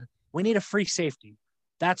 Dad, we need a free safety.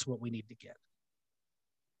 That's what we need to get.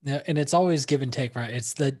 Yeah, and it's always give and take, right?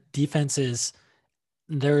 It's the defenses.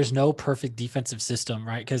 There is no perfect defensive system,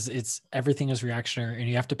 right? Because everything is reactionary, and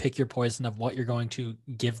you have to pick your poison of what you're going to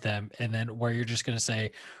give them, and then where you're just going to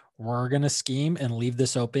say, we're going to scheme and leave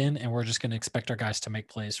this open, and we're just going to expect our guys to make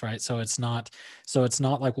plays, right? So it's not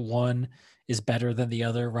like one is better than the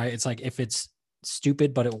other, right? It's like if it's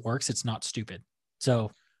stupid but it works, it's not stupid.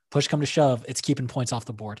 So push come to shove, it's keeping points off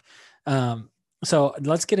the board. So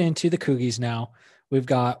let's get into the Cougies now. We've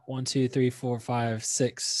got 1, 2, 3, 4, 5,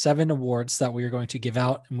 6, 7 awards that we are going to give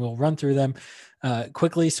out, and we'll run through them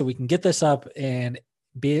quickly so we can get this up and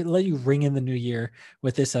let you ring in the new year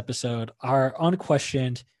with this episode. Our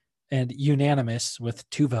unquestioned and unanimous with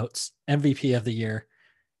 2 votes MVP of the year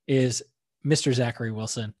is Mr. Zachary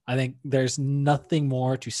Wilson. I think there's nothing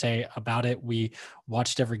more to say about it. We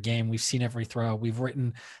watched every game. We've seen every throw. We've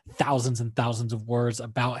written thousands and thousands of words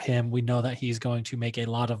about him. We know that he's going to make a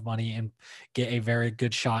lot of money and get a very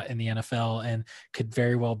good shot in the NFL and could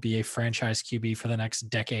very well be a franchise QB for the next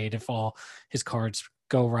decade if all his cards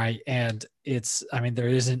go right. And there's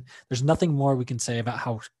nothing more we can say about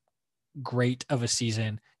how great of a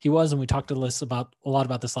season he was. And we talked a lot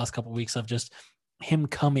about this last couple of weeks of just him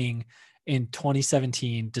coming in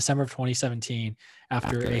 2017, December of 2017,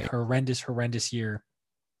 after a horrendous year,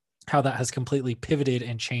 how that has completely pivoted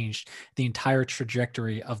and changed the entire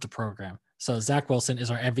trajectory of the program. So Zach Wilson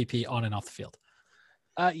is our MVP on and off the field.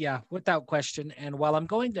 Yeah, without question. And while I'm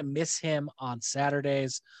going to miss him on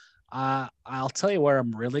Saturdays, I'll tell you where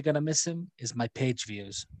I'm really going to miss him is my page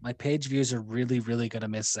views. My page views are really going to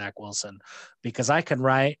miss Zach Wilson because I can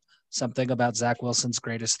write something about Zach Wilson's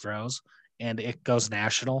greatest throws and it goes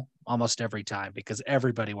national almost every time because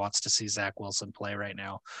everybody wants to see Zach Wilson play right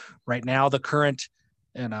now. Right now, the current,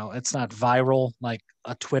 it's not viral, like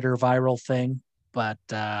a Twitter viral thing, but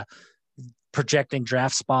projecting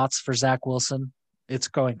draft spots for Zach Wilson, it's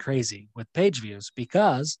going crazy with page views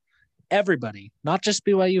because everybody, not just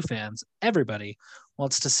BYU fans, everybody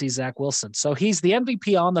wants to see Zach Wilson. So he's the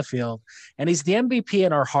MVP on the field and he's the MVP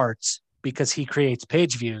in our hearts because he creates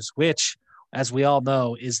page views, which, as we all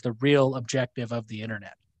know, is the real objective of the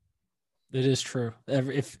internet. It is true.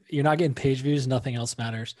 If you're not getting page views, nothing else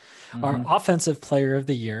matters. Our offensive player of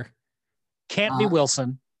the year can't be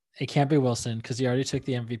Wilson. It can't be Wilson because he already took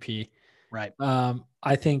the MVP. Right.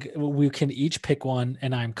 I think we can each pick one,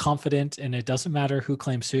 and I'm confident, and it doesn't matter who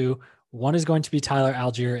claims who. One is going to be Tyler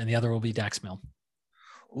Algier, and the other will be Dax Milne.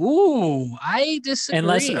 Ooh, I disagree.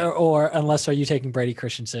 Unless are you taking Brady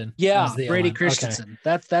Christensen? Yeah, Brady Christensen.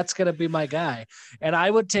 Okay. That's going to be my guy. And I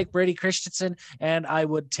would take Brady Christensen, and I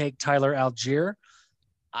would take Tyler Algier.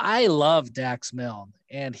 I love Dax Milne,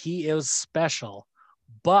 and he is special.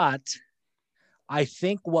 But I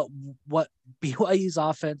think what BYU's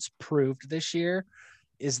offense proved this year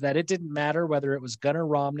is that it didn't matter whether it was Gunnar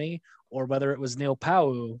Romney or whether it was Neil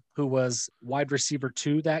Pau'u, who was wide receiver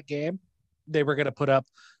 2 that game. They were going to put up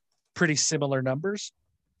pretty similar numbers.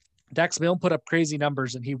 Dax Milne put up crazy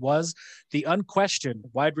numbers, and he was the unquestioned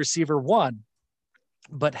wide receiver 1.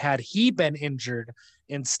 But had he been injured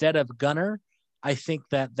instead of Gunnar, I think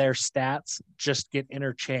that their stats just get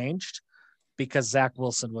interchanged because Zach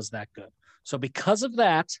Wilson was that good. So because of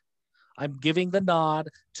that, I'm giving the nod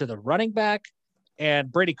to the running back,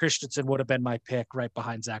 and Brady Christensen would have been my pick right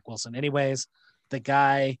behind Zach Wilson. Anyways, the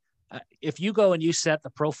guy, if you go and you set the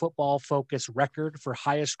Pro Football Focus record for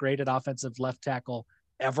highest graded offensive left tackle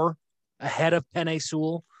ever ahead of Penei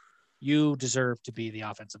Sewell, you deserve to be the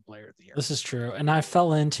offensive player of the year. This is true. And I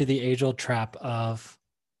fell into the age-old trap of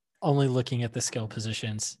only looking at the skill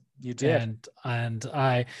positions. You did. And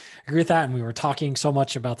I agree with that. And we were talking so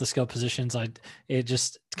much about the skill positions. It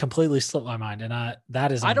just completely slipped my mind. And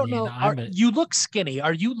that is, I don't know. You look skinny.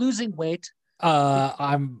 Are you losing weight?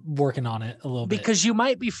 I'm working on it a little bit because you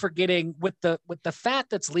might be forgetting with the fat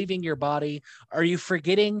that's leaving your body. Are you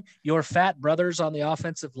forgetting your fat brothers on the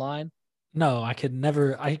offensive line? No, I could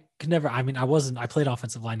never. I mean, I played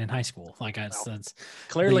offensive line in high school. That's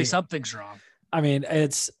clearly something's wrong. I mean,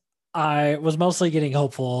 I was mostly getting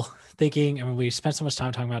hopeful, thinking, I mean, we spent so much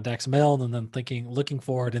time talking about Dax Milne and then looking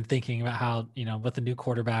forward and thinking about how, with the new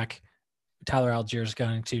quarterback, Tyler Algier is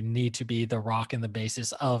going to need to be the rock and the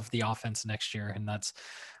basis of the offense next year. And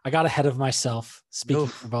I got ahead of myself speaking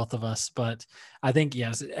for both of us, but I think,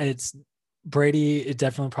 yes, it's Brady. It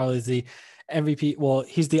definitely probably is the MVP. Well,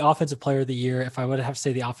 he's the offensive player of the year. If I would have to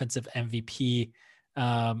say the offensive MVP,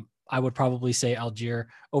 I would probably say Algier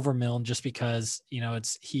over Milne just because,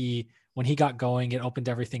 when he got going, it opened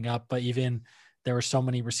everything up. But even there were so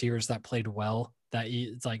many receivers that played well that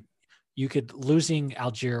it's like losing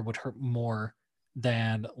Algier would hurt more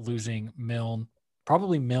than losing Milne,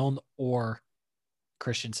 probably Milne or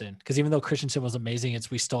Christensen. Because even though Christensen was amazing,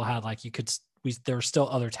 we still had there were still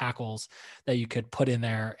other tackles that you could put in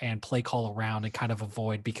there and play call around and kind of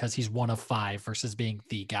avoid because he's one of 5 versus being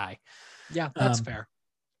the guy. Yeah, that's fair.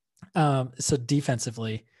 So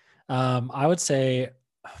defensively, I would say,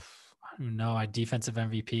 defensive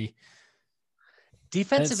MVP.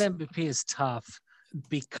 Defensive MVP is tough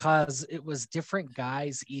because it was different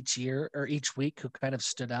guys each year or each week who kind of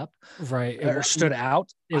stood up, right? Or stood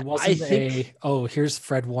out. It wasn't here's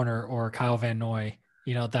Fred Warner or Kyle Van Noy.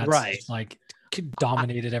 That's right.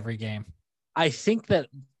 Dominated every game. I think that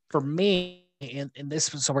for me in this,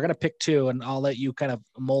 so we're going to pick 2 and I'll let you kind of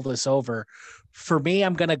mold this over. For me,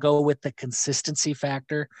 I'm going to go with the consistency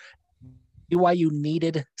factor. BYU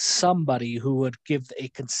needed somebody who would give a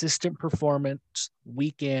consistent performance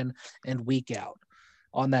week in and week out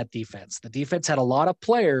on that defense. The defense had a lot of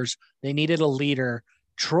players. They needed a leader.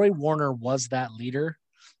 Troy Warner was that leader.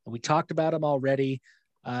 We talked about him already.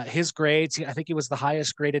 His grades, I think he was the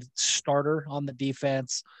highest graded starter on the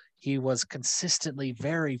defense. He was consistently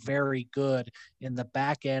very, very good in the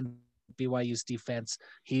back end of BYU's defense.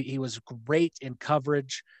 He was great in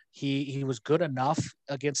coverage. He was good enough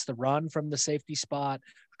against the run from the safety spot.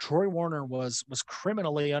 Troy Warner was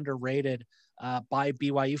criminally underrated by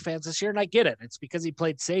BYU fans this year. And I get it. It's because he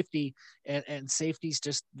played safety, and safety's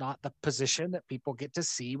just not the position that people get to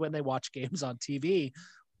see when they watch games on TV.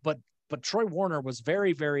 But Troy Warner was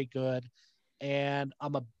very, very good. And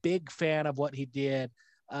I'm a big fan of what he did.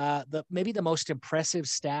 Maybe the most impressive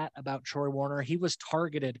stat about Troy Warner, he was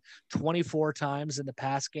targeted 24 times in the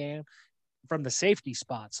pass game from the safety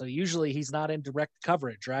spot. So usually he's not in direct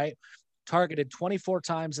coverage, right? Targeted 24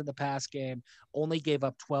 times in the pass game, only gave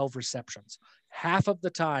up 12 receptions. Half of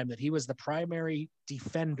the time that he was the primary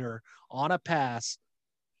defender on a pass,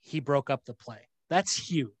 he broke up the play. That's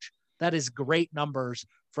huge. That is great numbers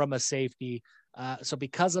from a safety. So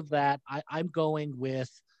because of that, I'm going with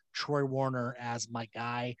Troy Warner as my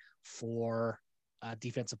guy for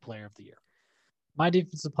Defensive Player of the Year. My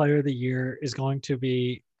Defensive Player of the Year is going to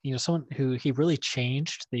be, someone who he really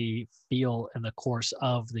changed the feel and the course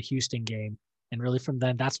of the Houston game. And really from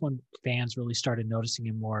then, that's when fans really started noticing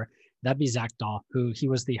him more. That'd be Zach Daw, who he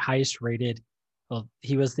was the highest rated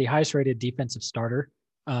defensive starter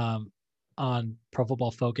on Pro Football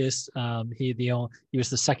Focus. He was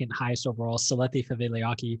the second highest overall. Saleti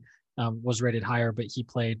Faveliaki was rated higher, but he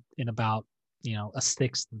played in about a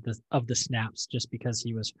sixth of the snaps just because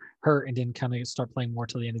he was hurt and didn't kind of start playing more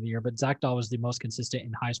till the end of the year. But Zach Daw was the most consistent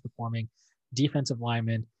and highest performing defensive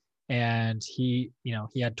lineman, and he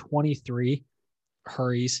had 23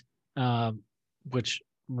 hurries, which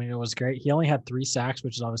it was great. He only had 3 sacks,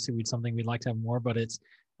 which is obviously something we'd like to have more, but it's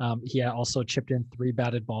he had also chipped in 3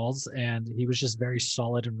 batted balls, and he was just very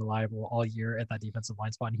solid and reliable all year at that defensive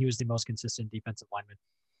line spot. And he was the most consistent defensive lineman.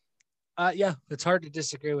 Yeah, it's hard to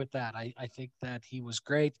disagree with that. I think that he was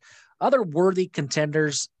great. Other worthy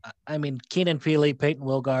contenders, Keenan Peely, Peyton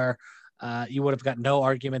Wilgar, you would have got no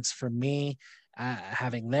arguments from me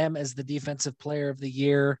having them as the Defensive Player of the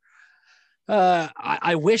Year.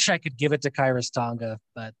 I wish I could give it to Kairos Tonga,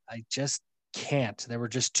 but I just can't. There were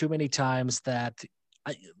just too many times that,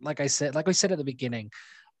 like we said at the beginning,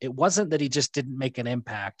 it wasn't that he just didn't make an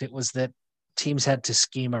impact. It was that teams had to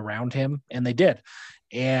scheme around him, and they did.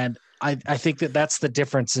 And I think that that's the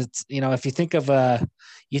difference. It's, if you think of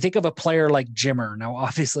a player like Jimmer, now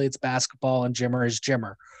obviously it's basketball and Jimmer is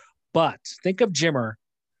Jimmer, but think of Jimmer,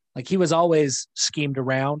 like he was always schemed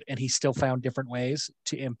around and he still found different ways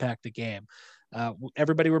to impact the game.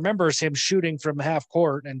 Everybody remembers him shooting from half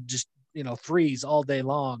court and just, threes all day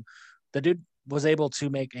long. The dude was able to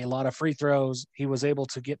make a lot of free throws. He was able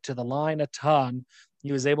to get to the line a ton.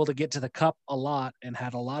 He was able to get to the cup a lot and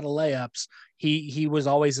had a lot of layups. He was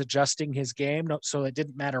always adjusting his game, so it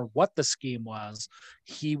didn't matter what the scheme was.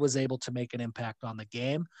 He was able to make an impact on the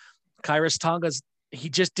game. Kairos Tonga's, he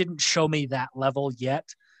just didn't show me that level yet.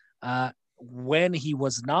 When he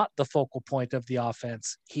was not the focal point of the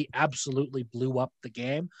offense, he absolutely blew up the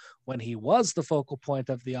game. When he was the focal point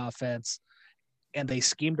of the offense and they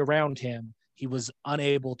schemed around him, he was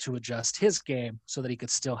unable to adjust his game so that he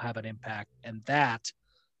could still have an impact. And that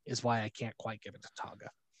is why I can't quite give it to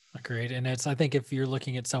Tonga. Agreed. And I think if you're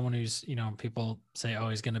looking at someone who's, people say, oh,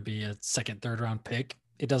 he's going to be a second, third round pick,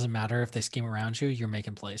 it doesn't matter if they scheme around you, you're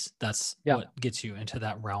making plays. That's what gets you into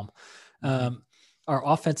that realm. Mm-hmm. Our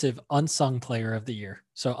offensive unsung player of the year.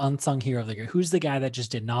 So unsung hero of the year. Who's the guy that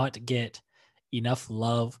just did not get enough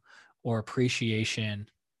love or appreciation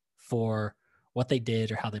for what they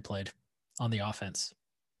did or how they played on the offense?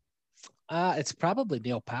 It's probably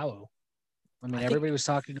Neil Pau'u. Everybody was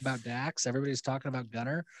talking about Dax. Everybody was talking about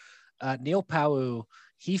Gunner. Neil Pau'u,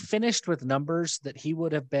 he finished with numbers that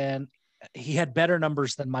he had better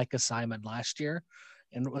numbers than Micah Simon last year.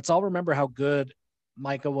 And let's all remember how good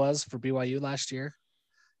Micah was for BYU last year.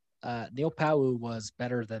 Neil Pau'u was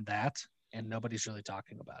better than that, and nobody's really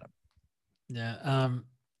talking about him. Yeah.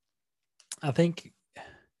 I think,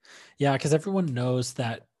 because everyone knows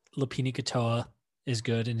that Lupini Katoa is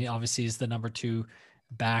good, and he obviously is the number 2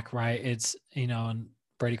 back, right? It's, and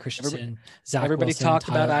Brady Christensen, Zach everybody Wilson, talked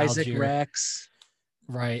Tyler about Isaac Algier. Rex.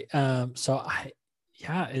 Right. So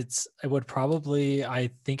it would probably,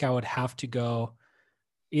 I think I would have to go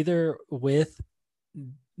either with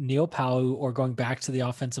Neil Pau'u or going back to the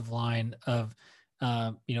offensive line of,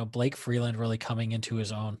 Blake Freeland really coming into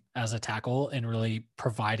his own as a tackle and really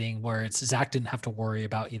providing where it's Zach didn't have to worry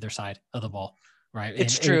about either side of the ball. Right.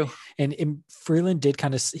 It's true. And Freeland did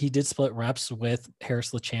he did split reps with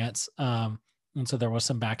Harris LaChance. And so there was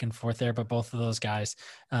some back and forth there, but both of those guys,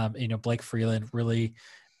 Blake Freeland really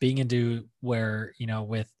being into where,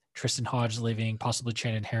 with Tristan Hodge leaving, possibly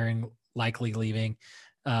Shannon Herring likely leaving.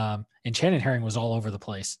 And Shannon Herring was all over the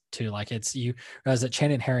place too. Like you realize that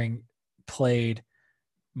Shannon Herring played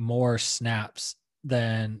more snaps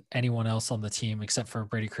than anyone else on the team except for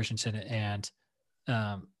Brady Christensen and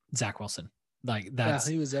Zach Wilson. Like that's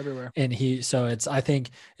he was everywhere. and I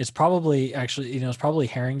think it's probably actually, it's probably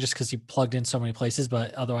Herring just because he plugged in so many places,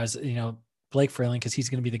 but otherwise, Blake Freeland, because he's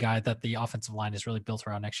going to be the guy that the offensive line is really built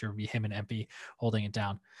around next year, will be him and Empey holding it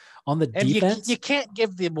down. On the And defense, you can't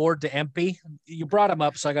give the award to Empey. You brought him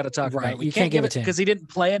up, so I got to talk about it. We you can't give it to him because he didn't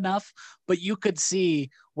play enough, but you could see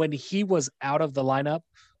when he was out of the lineup,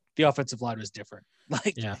 the offensive line was different.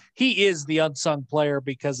 Like he is the unsung player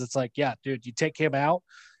because it's like, yeah, dude, you take him out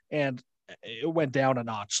and it went down a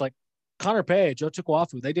notch. Like Connor Page,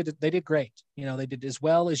 Otukwafu, they did great. They did as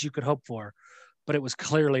well as you could hope for, but it was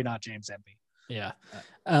clearly not James Empey. Yeah.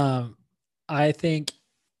 I think,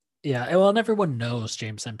 well, and everyone knows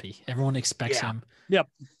James Empey. Everyone expects him to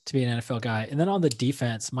be an NFL guy. And then on the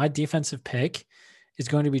defense, my defensive pick is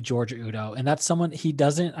going to be George Udo. And that's someone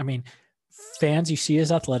fans, you see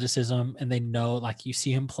his athleticism and they know, like, you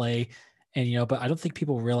see him play and, but I don't think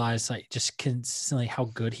people realize, like, just consistently how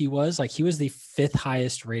good he was. Like, he was the 5th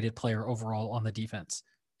highest rated player overall on the defense.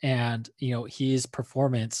 And, his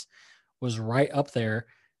performance was right up there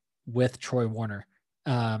with Troy Warner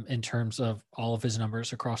in terms of all of his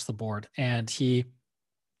numbers across the board.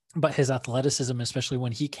 But his athleticism, especially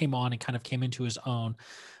when he came on and kind of came into his own,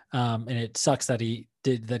 and it sucks that he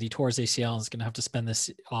tore his ACL and is going to have to spend this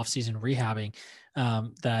offseason rehabbing,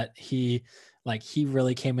 that he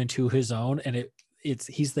really came into his own, and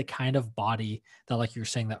he's the kind of body that, like you were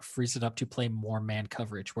saying, that frees it up to play more man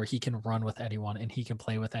coverage where he can run with anyone and he can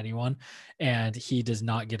play with anyone. And he does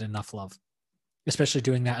not get enough love, especially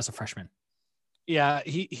doing that as a freshman. Yeah,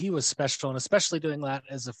 he was special, and especially doing that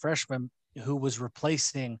as a freshman who was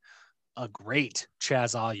replacing a great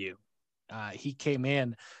Chaz Ayu. He came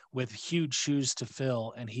in with huge shoes to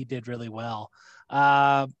fill, and he did really well.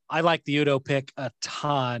 I like the Udo pick a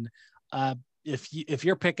ton. If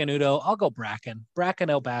you're picking Udo, I'll go Bracken. Bracken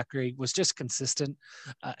El-Bakri was just consistent.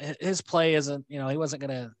 His play isn't,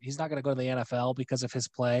 he's not gonna go to the NFL because of his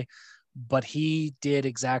play, but he did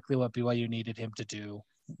exactly what BYU needed him to do.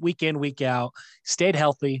 Week in, week out, stayed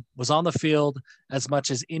healthy, was on the field as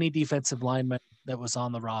much as any defensive lineman that was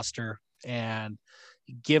on the roster. And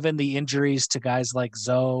given the injuries to guys like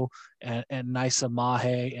Zoe and Nisa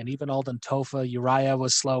Mahe and even Alden Tofa, Uriah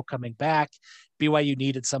was slow coming back. BYU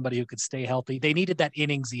needed somebody who could stay healthy. They needed that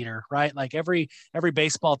innings eater, right? Like every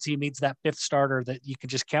baseball team needs that 5th starter that you can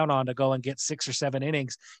just count on to go and get 6 or 7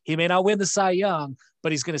 innings. He may not win the Cy Young,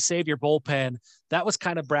 but he's going to save your bullpen. That was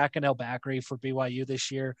kind of Bracken El-Bakri for BYU this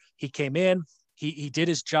year. He came in, he did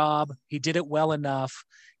his job, he did it well enough,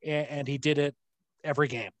 and he did it every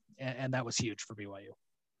game. And that was huge for BYU.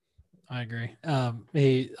 I agree.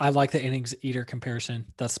 I like the innings eater comparison.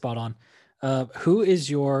 That's spot on. Who is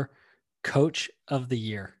your coach of the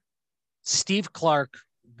year? Steve Clark,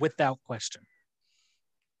 without question.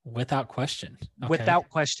 Without question. Okay. Without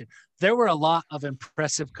question. There were a lot of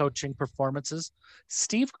impressive coaching performances.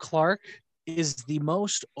 Steve Clark is the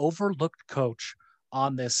most overlooked coach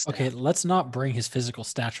on this staff. Okay, let's not bring his physical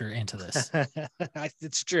stature into this.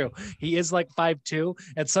 It's true. He is like 5'2",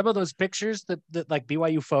 and some of those pictures that like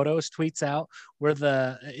BYU Photos tweets out where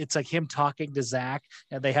it's like him talking to Zach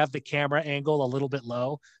and they have the camera angle a little bit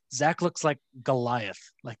low. Zach looks like Goliath.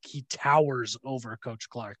 Like he towers over Coach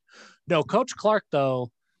Clark. No, Coach Clark though,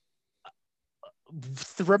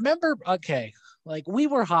 remember, okay, like we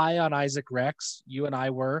were high on Isaac Rex, you and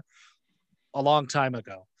I were, a long time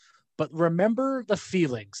ago. But remember the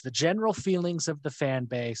feelings, the general feelings of the fan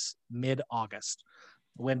base mid-August.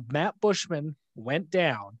 When Matt Bushman went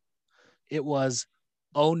down, it was,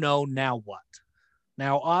 oh no, now what?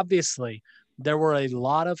 Now, obviously, there were a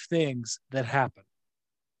lot of things that happened.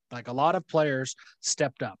 Like a lot of players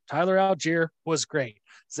stepped up. Tyler Algier was great.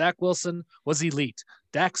 Zach Wilson was elite.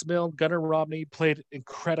 Dax Milne, Gunnar Romney played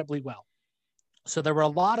incredibly well. So there were a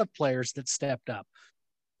lot of players that stepped up.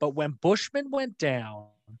 But when Bushman went down,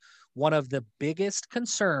 one of the biggest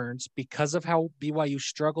concerns, because of how BYU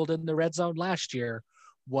struggled in the red zone last year,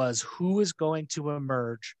 was who is going to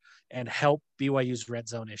emerge and help BYU's red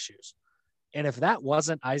zone issues. And if that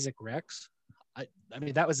wasn't Isaac Rex, I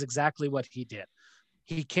mean, that was exactly what he did.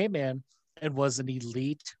 He came in and was an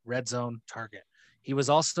elite red zone target. He was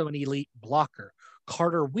also an elite blocker.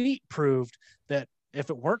 Carter Wheat proved that if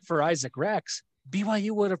it weren't for Isaac Rex,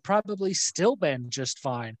 BYU would have probably still been just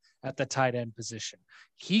fine at the tight end position.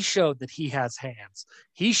 He showed that he has hands.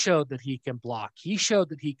 He showed that he can block. He showed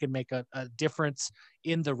that he can make a difference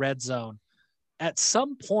in the red zone. At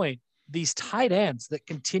some point, these tight ends that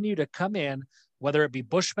continue to come in, whether it be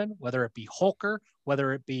Bushman, whether it be Holker,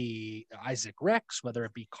 whether it be Isaac Rex, whether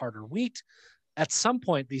it be Carter Wheat, at some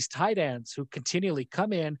point, these tight ends who continually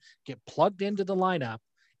come in, get plugged into the lineup,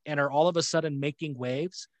 and are all of a sudden making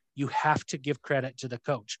waves, you have to give credit to the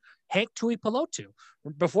coach. Hank Tuipulotu,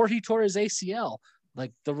 before he tore his ACL,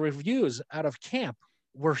 like the reviews out of camp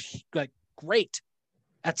were like great.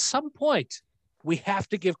 At some point, we have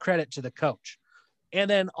to give credit to the coach. And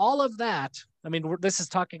then all of that, I mean, this is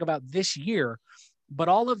talking about this year, but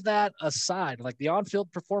all of that aside, like the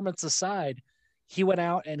on-field performance aside, he went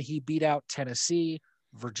out and he beat out Tennessee,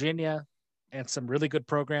 Virginia, and some really good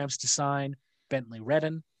programs to sign. Bentley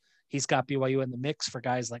Redden. He's got BYU in the mix for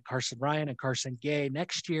guys like Carson Ryan and Carson Gay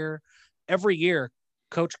next year. Every year,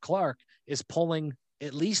 Coach Clark is pulling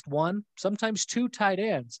at least one, sometimes two tight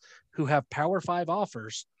ends who have Power 5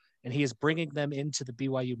 offers, and he is bringing them into the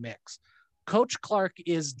BYU mix. Coach Clark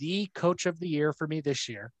is the coach of the year for me this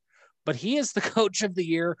year, but he is the coach of the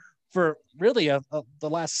year for really the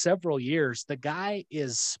last several years. The guy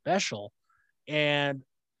is special, and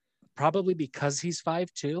probably because he's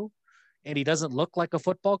 5'2", and he doesn't look like a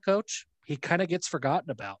football coach, he kind of gets forgotten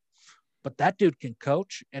about. But that dude can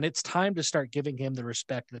coach, and it's time to start giving him the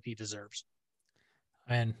respect that he deserves.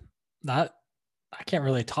 And that, I can't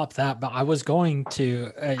really top that, but I was going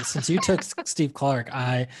to, since you took Steve Clark,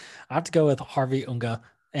 I have to go with Harvey Unga.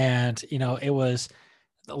 And, it was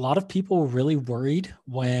a lot of people were really worried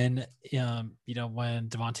when, when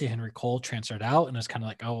Devontae Henry Cole transferred out, and it's kind of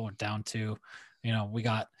like, oh, down to, we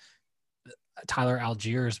got Tyler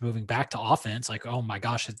Algiers moving back to offense. Like, oh my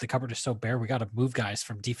gosh, the cupboard is so bare. We got to move guys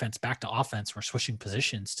from defense back to offense. We're switching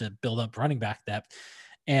positions to build up running back depth.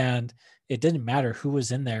 And it didn't matter who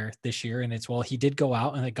was in there this year. And he did go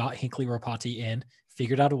out and they got Hinckley Ropati in,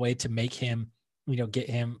 figured out a way to make him, get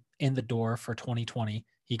him in the door for 2020.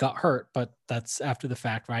 He got hurt, but that's after the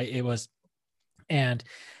fact, right? And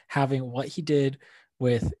having what he did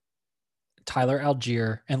with Tyler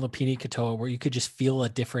Algier and Lopini Katoa, where you could just feel a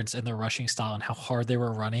difference in their rushing style and how hard they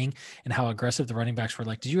were running and how aggressive the running backs were.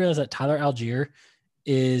 Like, did you realize that Tyler Algier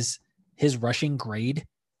is his rushing grade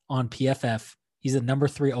on PFF? He's the number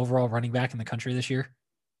 3 overall running back in the country this year.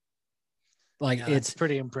 Like, yeah, it's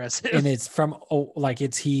pretty impressive. And it's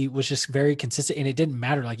he was just very consistent, and it didn't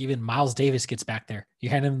matter. Like, even Miles Davis gets back there. You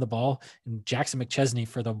hand him the ball, and Jackson McChesney,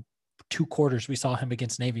 for the 2 quarters we saw him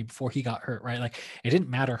against Navy before he got hurt, right? Like, it didn't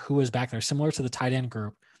matter who was back there, similar to the tight end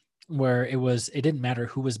group where it didn't matter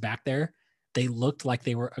who was back there. They looked like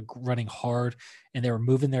they were running hard, and they were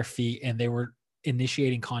moving their feet, and they were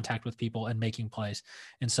initiating contact with people and making plays.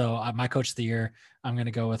 And so my coach of the year, I'm going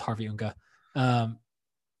to go with Harvey Unga. And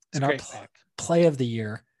our play of the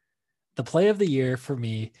year, the play of the year for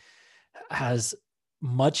me, has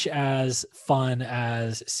much as fun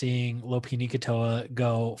as seeing Lopini Katoa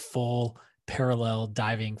go full parallel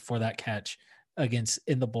diving for that catch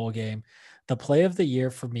in the bowl game. The play of the year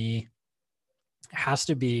for me has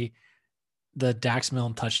to be the Dax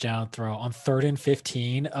Milne touchdown throw on 3rd and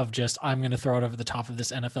 15 of just, I'm going to throw it over the top of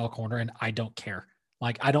this NFL corner, and I don't care.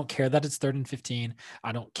 Like, I don't care that it's 3rd and 15.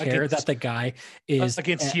 I don't care that the guy is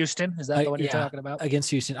against Houston. Is that the one you're talking about? Against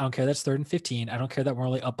Houston. I don't care. That's 3rd and 15. I don't care that we're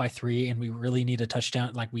only up by 3 and we really need a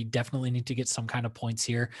touchdown. Like, we definitely need to get some kind of points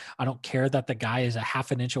here. I don't care that the guy is a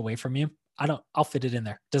half an inch away from you. I'll fit it in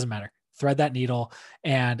there. Doesn't matter. Thread that needle.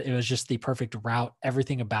 And it was just the perfect route.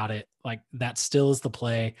 Everything about it. Like, that still is the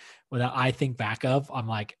play that I think back of. I'm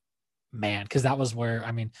like, man, because that was where,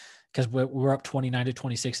 because we were up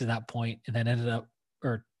 29-26 at that point, and then ended up,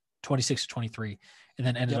 or 26-23, and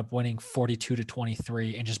then ended up winning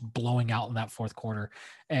 42-23 and just blowing out in that 4th quarter.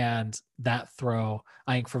 And that throw,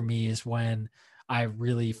 I think for me, is when I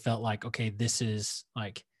really felt like, okay, this is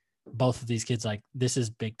like, both of these kids, like, this is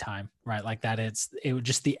big time, right? Like, that it was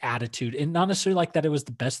just the attitude, and not necessarily like that it was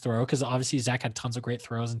the best throw, because obviously Zach had tons of great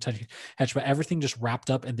throws and touch, but everything just wrapped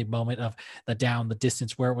up in the moment of the down, the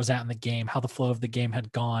distance, where it was at in the game, how the flow of the game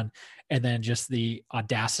had gone, and then just the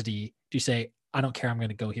audacity to say, I don't care, I'm going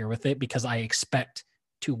to go here with it because I expect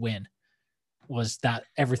to win. Was that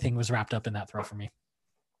everything was wrapped up in that throw for me.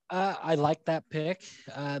 I like that pick.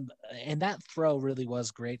 And that throw really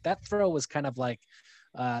was great. That throw was kind of like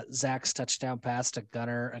Zach's touchdown pass to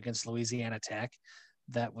Gunner against Louisiana Tech.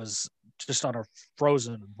 That was just on a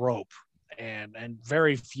frozen rope, and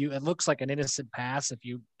very few, it looks like an innocent pass if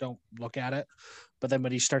you don't look at it. But then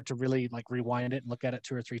when you start to really like rewind it and look at it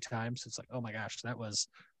 2 or 3 times, it's like, oh my gosh, that was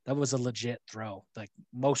a legit throw. Like,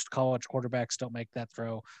 most college quarterbacks don't make that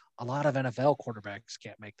throw. A lot of NFL quarterbacks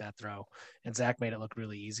can't make that throw. And Zach made it look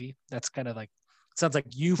really easy. That's kind of like, sounds like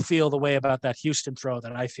you feel the way about that Houston throw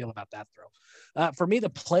that I feel about that throw. For me, the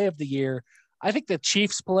play of the year, I think the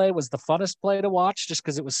Chiefs play was the funnest play to watch just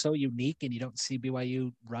because it was so unique and you don't see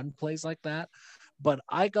BYU run plays like that. But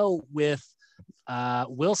I go with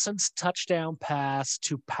Wilson's touchdown pass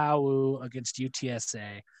to Pau against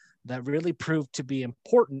UTSA that really proved to be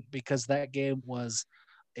important because that game was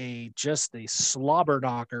just a slobber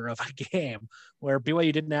knocker of a game where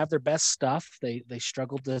BYU didn't have their best stuff. They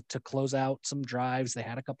struggled to close out some drives. They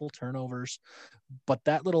had a couple turnovers, but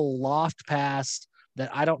that little loft pass that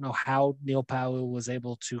I don't know how Neil Pau was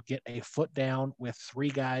able to get a foot down with three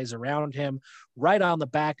guys around him right on the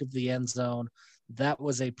back of the end zone. That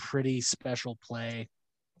was a pretty special play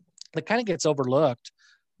that kind of gets overlooked.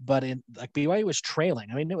 But in like BYU was trailing.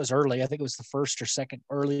 I mean, it was early. I think it was the first or second,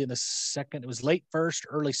 early in the second. It was late first,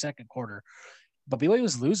 early second quarter. But BYU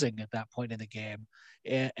was losing at that point in the game.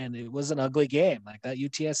 And it was an ugly game. Like that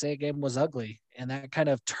UTSA game was ugly. And that kind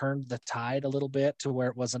of turned the tide a little bit to where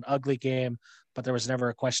it was an ugly game, but there was never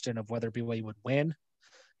a question of whether BYU would win.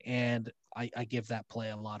 And I give that play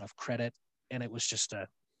a lot of credit. And it was just an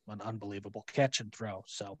unbelievable catch and throw.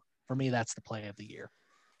 So for me, that's the play of the year.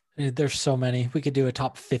 There's so many. We could do a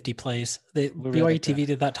top 50 plays. BYU TV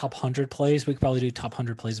did that top 100 plays. We could probably do top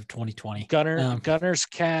 100 plays of 2020. Gunner's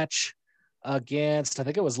catch against, I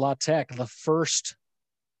think it was La Tech, the first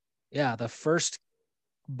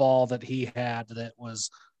ball that he had that was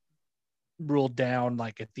ruled down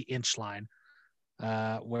like at the inch line,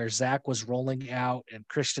 where Zach was rolling out and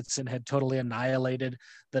Christensen had totally annihilated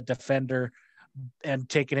the defender and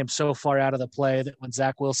taken him so far out of the play that when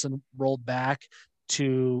Zach Wilson rolled back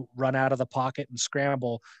to run out of the pocket and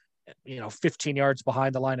scramble, 15 yards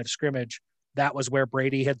behind the line of scrimmage, that was where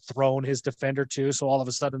Brady had thrown his defender to. So all of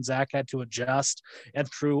a sudden Zach had to adjust and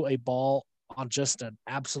threw a ball on just an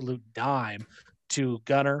absolute dime to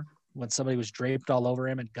Gunner when somebody was draped all over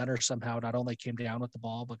him, and Gunner somehow not only came down with the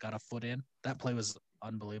ball, but got a foot in. That play was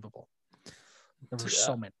unbelievable. There were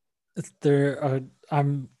so many.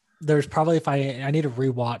 There's probably, if I need to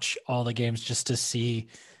rewatch all the games just to see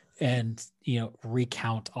and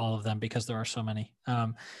recount all of them because there are so many.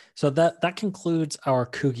 So that concludes our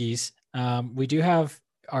Cougies. We do have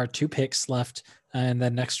our 2 picks left, and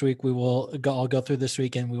then next week I'll go through this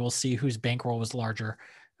week and we will see whose bankroll was larger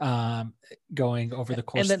going over the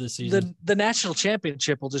course of the season. The national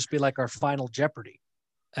championship will just be like our final Jeopardy.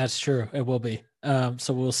 That's true. It will be.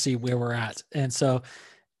 So we'll see where we're at. And so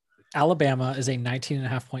Alabama is a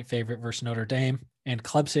 19.5 point favorite versus Notre Dame, and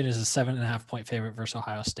Clemson is a 7.5 point favorite versus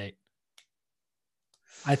Ohio State.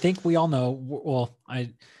 I think we all know.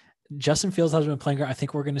 Justin Fields has been playing great. I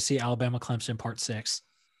think we're going to see Alabama Clemson part 6.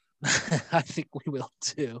 I think we will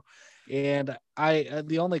too. And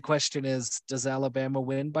the only question is, does Alabama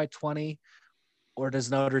win by 20, or does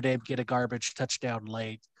Notre Dame get a garbage touchdown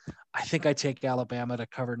late? I think I take Alabama to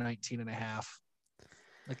cover 19.5.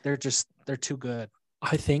 Like they're too good.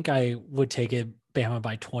 I think I would take it Bama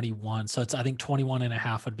by 21. So I think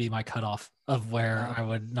 21.5 would be my cutoff of where I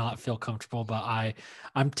would not feel comfortable, but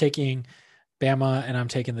I'm taking Bama and I'm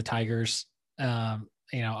taking the Tigers.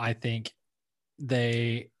 I think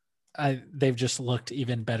they've just looked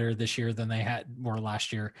even better this year than they were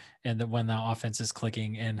last year. And when the offense is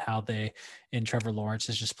clicking and how Trevor Lawrence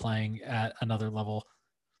is just playing at another level.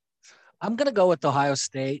 I'm going to go with Ohio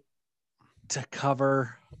State to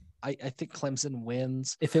cover. I think Clemson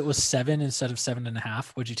wins. If it was 7 instead of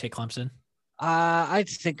 7.5, would you take Clemson? I'd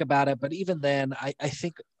think about it, but even then, I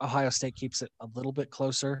think Ohio State keeps it a little bit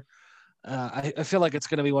closer. I feel like it's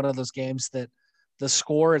going to be one of those games that the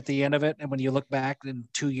score at the end of it, and when you look back in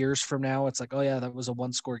 2 years from now, it's like, oh yeah, that was a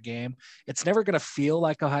 1-score game. It's never going to feel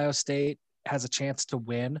like Ohio State has a chance to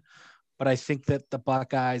win, but I think that the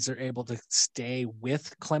Buckeyes are able to stay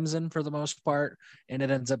with Clemson for the most part, and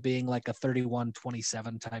it ends up being like a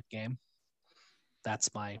 31-27 type game.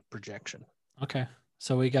 That's my projection. Okay.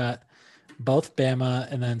 So we got both Bama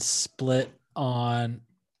and then split on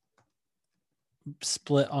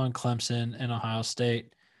Clemson and Ohio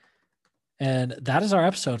State. And that is our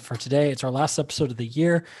episode for today. It's our last episode of the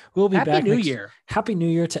year. We'll be back. Happy New Year. Happy New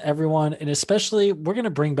Year to everyone. And especially we're going to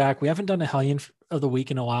bring back, we haven't done a Hellion of the Week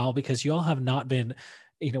in a while because you all have not been,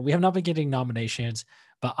 we have not been getting nominations,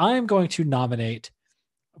 but I am going to nominate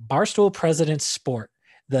Barstool President Sport,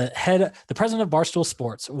 the president of Barstool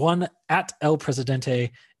Sports, one at El Presidente,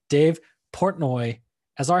 Dave Portnoy,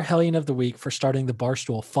 as our Hellion of the Week for starting the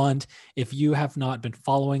Barstool Fund. If you have not been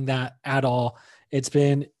following that at all, it's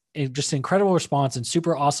been just an incredible response and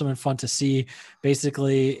super awesome and fun to see,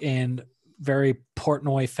 basically in very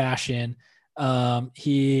Portnoy fashion.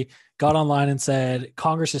 He got online and said,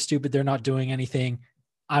 Congress is stupid. They're not doing anything.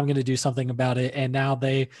 I'm going to do something about it. And now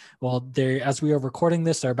as we are recording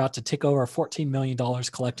this, they're about to tick over $14 million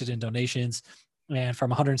collected in donations. And from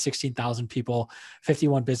 116,000 people,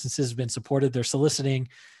 51 businesses have been supported. They're soliciting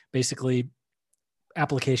basically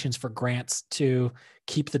applications for grants to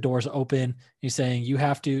keep the doors open. He's saying you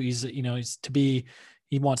have to,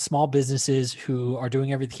 he wants small businesses who are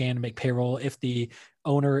doing everything they can to make payroll. If the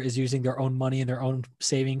owner is using their own money and their own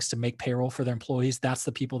savings to make payroll for their employees, that's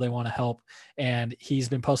the people they want to help. And he's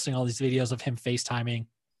been posting all these videos of him FaceTiming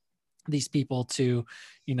these people to,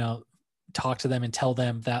 talk to them and tell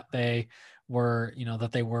them that they were,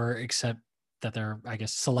 except that they're, I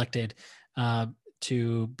guess, selected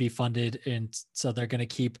to be funded. And so they're going to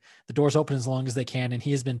keep the doors open as long as they can. And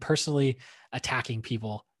he has been personally attacking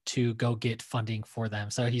people to go get funding for them.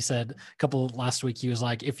 So he said a couple last week, he was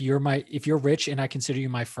like, if you're rich and I consider you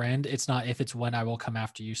my friend, it's not if, it's when I will come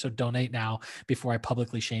after you. So donate now before I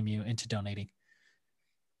publicly shame you into donating.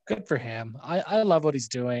 Good for him. I love what he's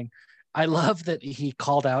doing. I love that he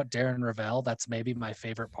called out Darren Ravel. That's maybe my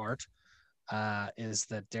favorite part, is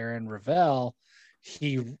that Darren Ravel,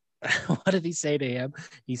 what did he say to him?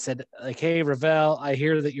 He said, like, hey, Ravel, I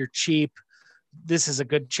hear that you're cheap. This is a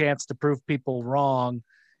good chance to prove people wrong.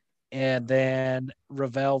 And then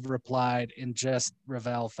Ravel replied in just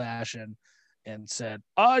Ravel fashion and said,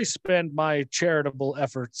 I spend my charitable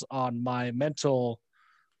efforts on my mental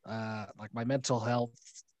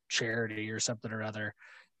health charity or something or other.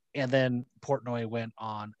 And then Portnoy went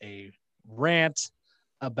on a rant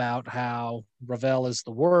about how Ravel is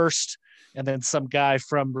the worst. And then some guy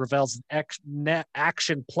from Ravel's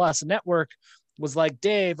Action Plus network was like,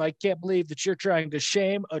 Dave, I can't believe that you're trying to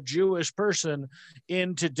shame a Jewish person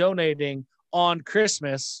into donating on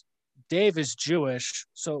Christmas. Dave is Jewish,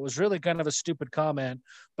 so it was really kind of a stupid comment,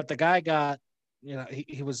 but the guy got,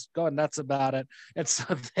 he was going nuts about it. And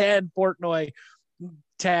so then Portnoy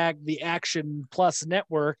tagged the Action Plus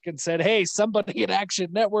network and said, hey, somebody at Action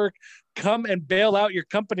Network, come and bail out your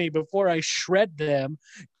company before I shred them.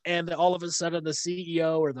 And all of a sudden the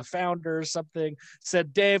CEO or the founder or something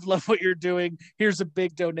said, Dave, love what you're doing. Here's a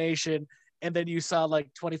big donation. And then you saw like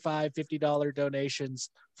 $25, $50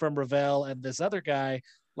 donations from Ravel, and this other guy,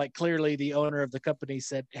 like clearly the owner of the company,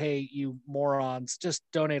 said, hey, you morons, just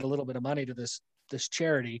donate a little bit of money to this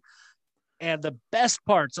charity. And the best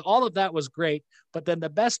part, so all of that was great, but then the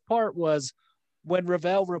best part was when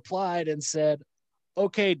Ravel replied and said,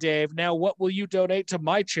 okay, Dave, now what will you donate to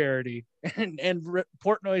my charity? And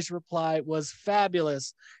Portnoy's reply was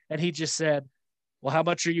fabulous. And he just said, well, how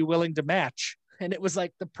much are you willing to match? And it was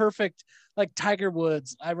like the perfect, like Tiger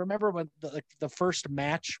Woods. I remember when the first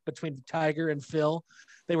match between Tiger and Phil,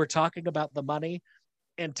 they were talking about the money,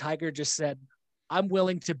 and Tiger just said, I'm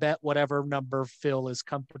willing to bet whatever number Phil is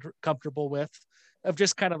comfortable with, of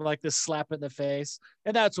just kind of like this slap in the face.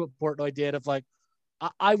 And that's what Portnoy did, of like,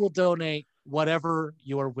 I will donate whatever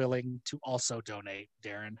you are willing to also donate,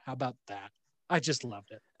 Darren. How about that? I just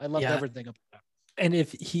loved it. I loved everything about it. And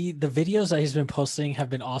the videos that he's been posting have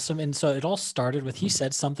been awesome. And so it all started with, he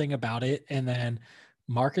said something about it. And then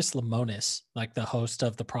Marcus Lemonis, like the host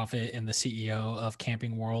of The Prophet and the CEO of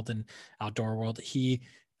Camping World and Outdoor World, he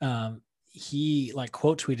like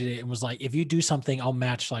quote tweeted it and was like, if you do something, I'll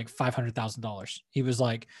match like $500,000. He was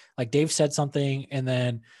like Dave said something and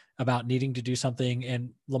then about needing to do something,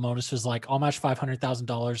 and Lemonis was like, I'll match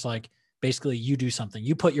 $500,000. Like, basically you do something,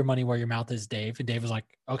 you put your money where your mouth is, Dave. And Dave was like,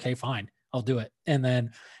 okay, fine, I'll do it. And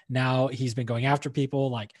then now he's been going after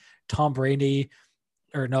people like Tom Brady,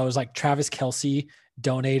 or no, it was like Travis Kelce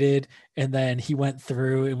donated. And then he went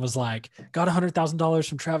through and was like, got $100,000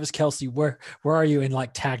 from Travis Kelce. Where are you? And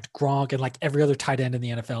like tagged Gronk and like every other tight end in the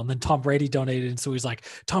NFL. And then Tom Brady donated. And so he's like,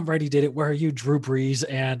 Tom Brady did it. Where are you? Drew Brees.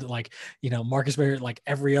 And like, Marcus Mariota, like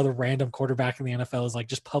every other random quarterback in the NFL is like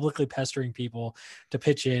just publicly pestering people to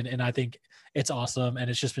pitch in. And I think it's awesome. And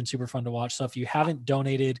it's just been super fun to watch. So if you haven't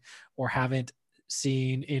donated or haven't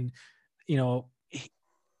seen in,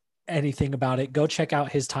 anything about it, go check out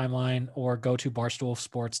his timeline or go to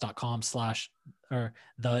barstoolsports.com/ or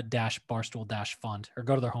the -- fund, or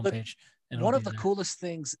go to their homepage. And one of the coolest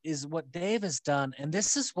things is what Dave has done. And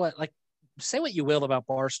this is what, like, say what you will about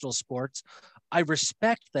Barstool Sports, I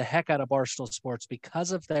respect the heck out of Barstool Sports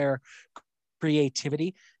because of their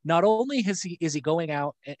creativity. Not only is he going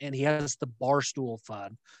out and he has the Barstool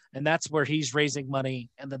Fund, and that's where he's raising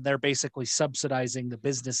money, and then they're basically subsidizing the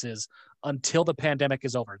businesses until the pandemic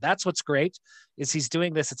is over. That's what's great, is he's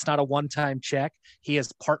doing this. It's not a one-time check. He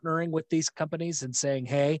is partnering with these companies and saying,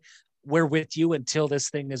 hey, we're with you until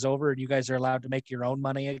this thing is over and you guys are allowed to make your own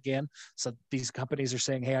money again. So these companies are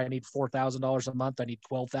saying, hey, I need $4,000 a month. I need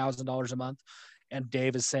 $12,000 a month. And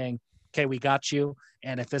Dave is saying, okay, we got you.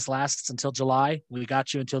 And if this lasts until July, we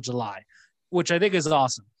got you until July, which I think is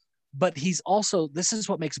awesome. But he's also, this is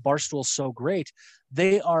what makes Barstool so great.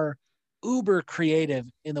 They are uber creative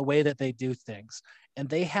in the way that they do things. and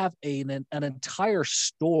they have an entire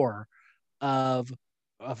store of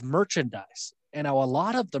merchandise. And now a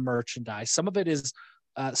lot of the merchandise, some of it is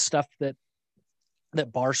stuff that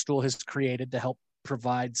Barstool has created to help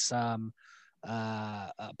provide some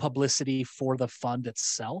publicity for the fund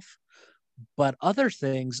itself. But other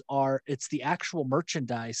things it's the actual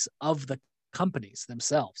merchandise of the companies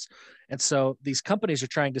themselves. And so these companies are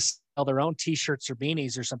trying to sell their own t-shirts or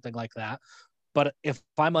beanies or something like that. But if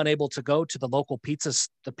I'm unable to go to the local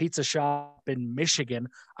pizza shop in Michigan,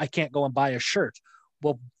 I can't go and buy a shirt.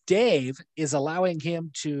 Well, Dave is allowing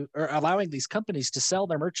these companies to sell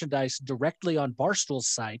their merchandise directly on Barstool's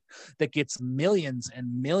site that gets millions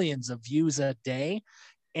and millions of views a day.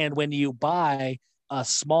 And when you buy a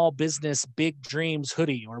small business big dreams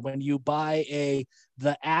hoodie, or when you buy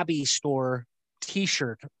the Abbey store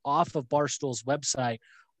t-shirt off of Barstool's website,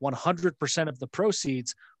 100% of the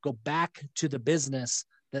proceeds go back to the business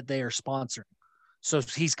that they are sponsoring. So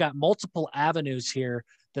he's got multiple avenues here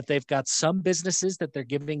that they've got some businesses that they're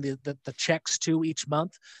giving the checks to each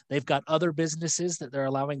month. They've got other businesses that they're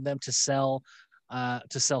allowing them to sell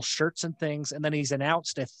shirts and things. And then he's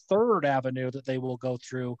announced a third avenue that they will go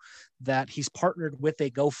through, that he's partnered with a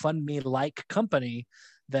GoFundMe-like company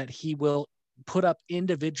that he will put up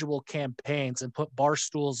individual campaigns and put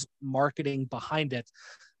Barstool's marketing behind it,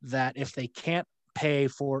 that if they can't pay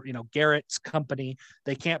for, Garrett's company,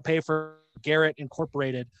 they can't pay for Garrett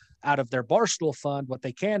Incorporated out of their Barstool fund, what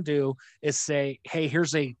they can do is say, hey,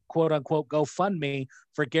 here's a quote unquote GoFundMe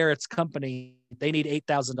for Garrett's company. They need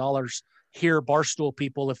 $8,000. Here, Barstool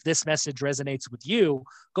people, if this message resonates with you,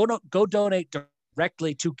 go donate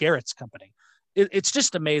directly to Garrett's company. It's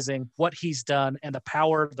just amazing what he's done, and the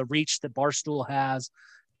power, the reach that Barstool has,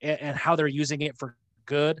 and how they're using it for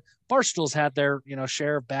good. Barstool's had their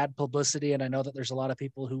share of bad publicity, and I know that there's a lot of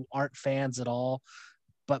people who aren't fans at all.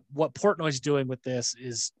 But what Portnoy's doing with this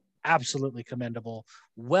is absolutely commendable,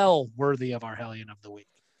 well worthy of our Hellion of the Week.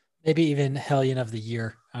 Maybe even Hellion of the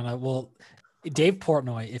Year. I don't know. Well, Dave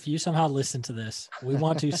Portnoy, if you somehow listen to this, we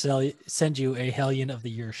want to send you a Hellion of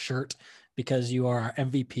the Year shirt, because you are our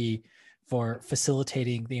MVP for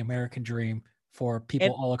facilitating the American dream for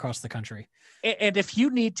people all across the country. And if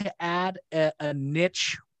you need to add a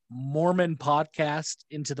niche Mormon podcast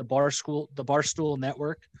into the Barstool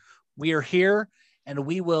network, we are here, and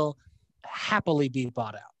we will happily be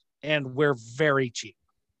bought out. And we're very cheap.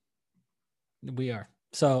 We are.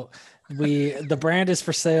 So the brand is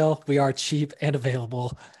for sale. We are cheap and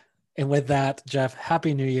available. And with that, Jeff,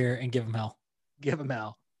 Happy New Year, and give them hell. Give them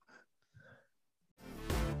hell.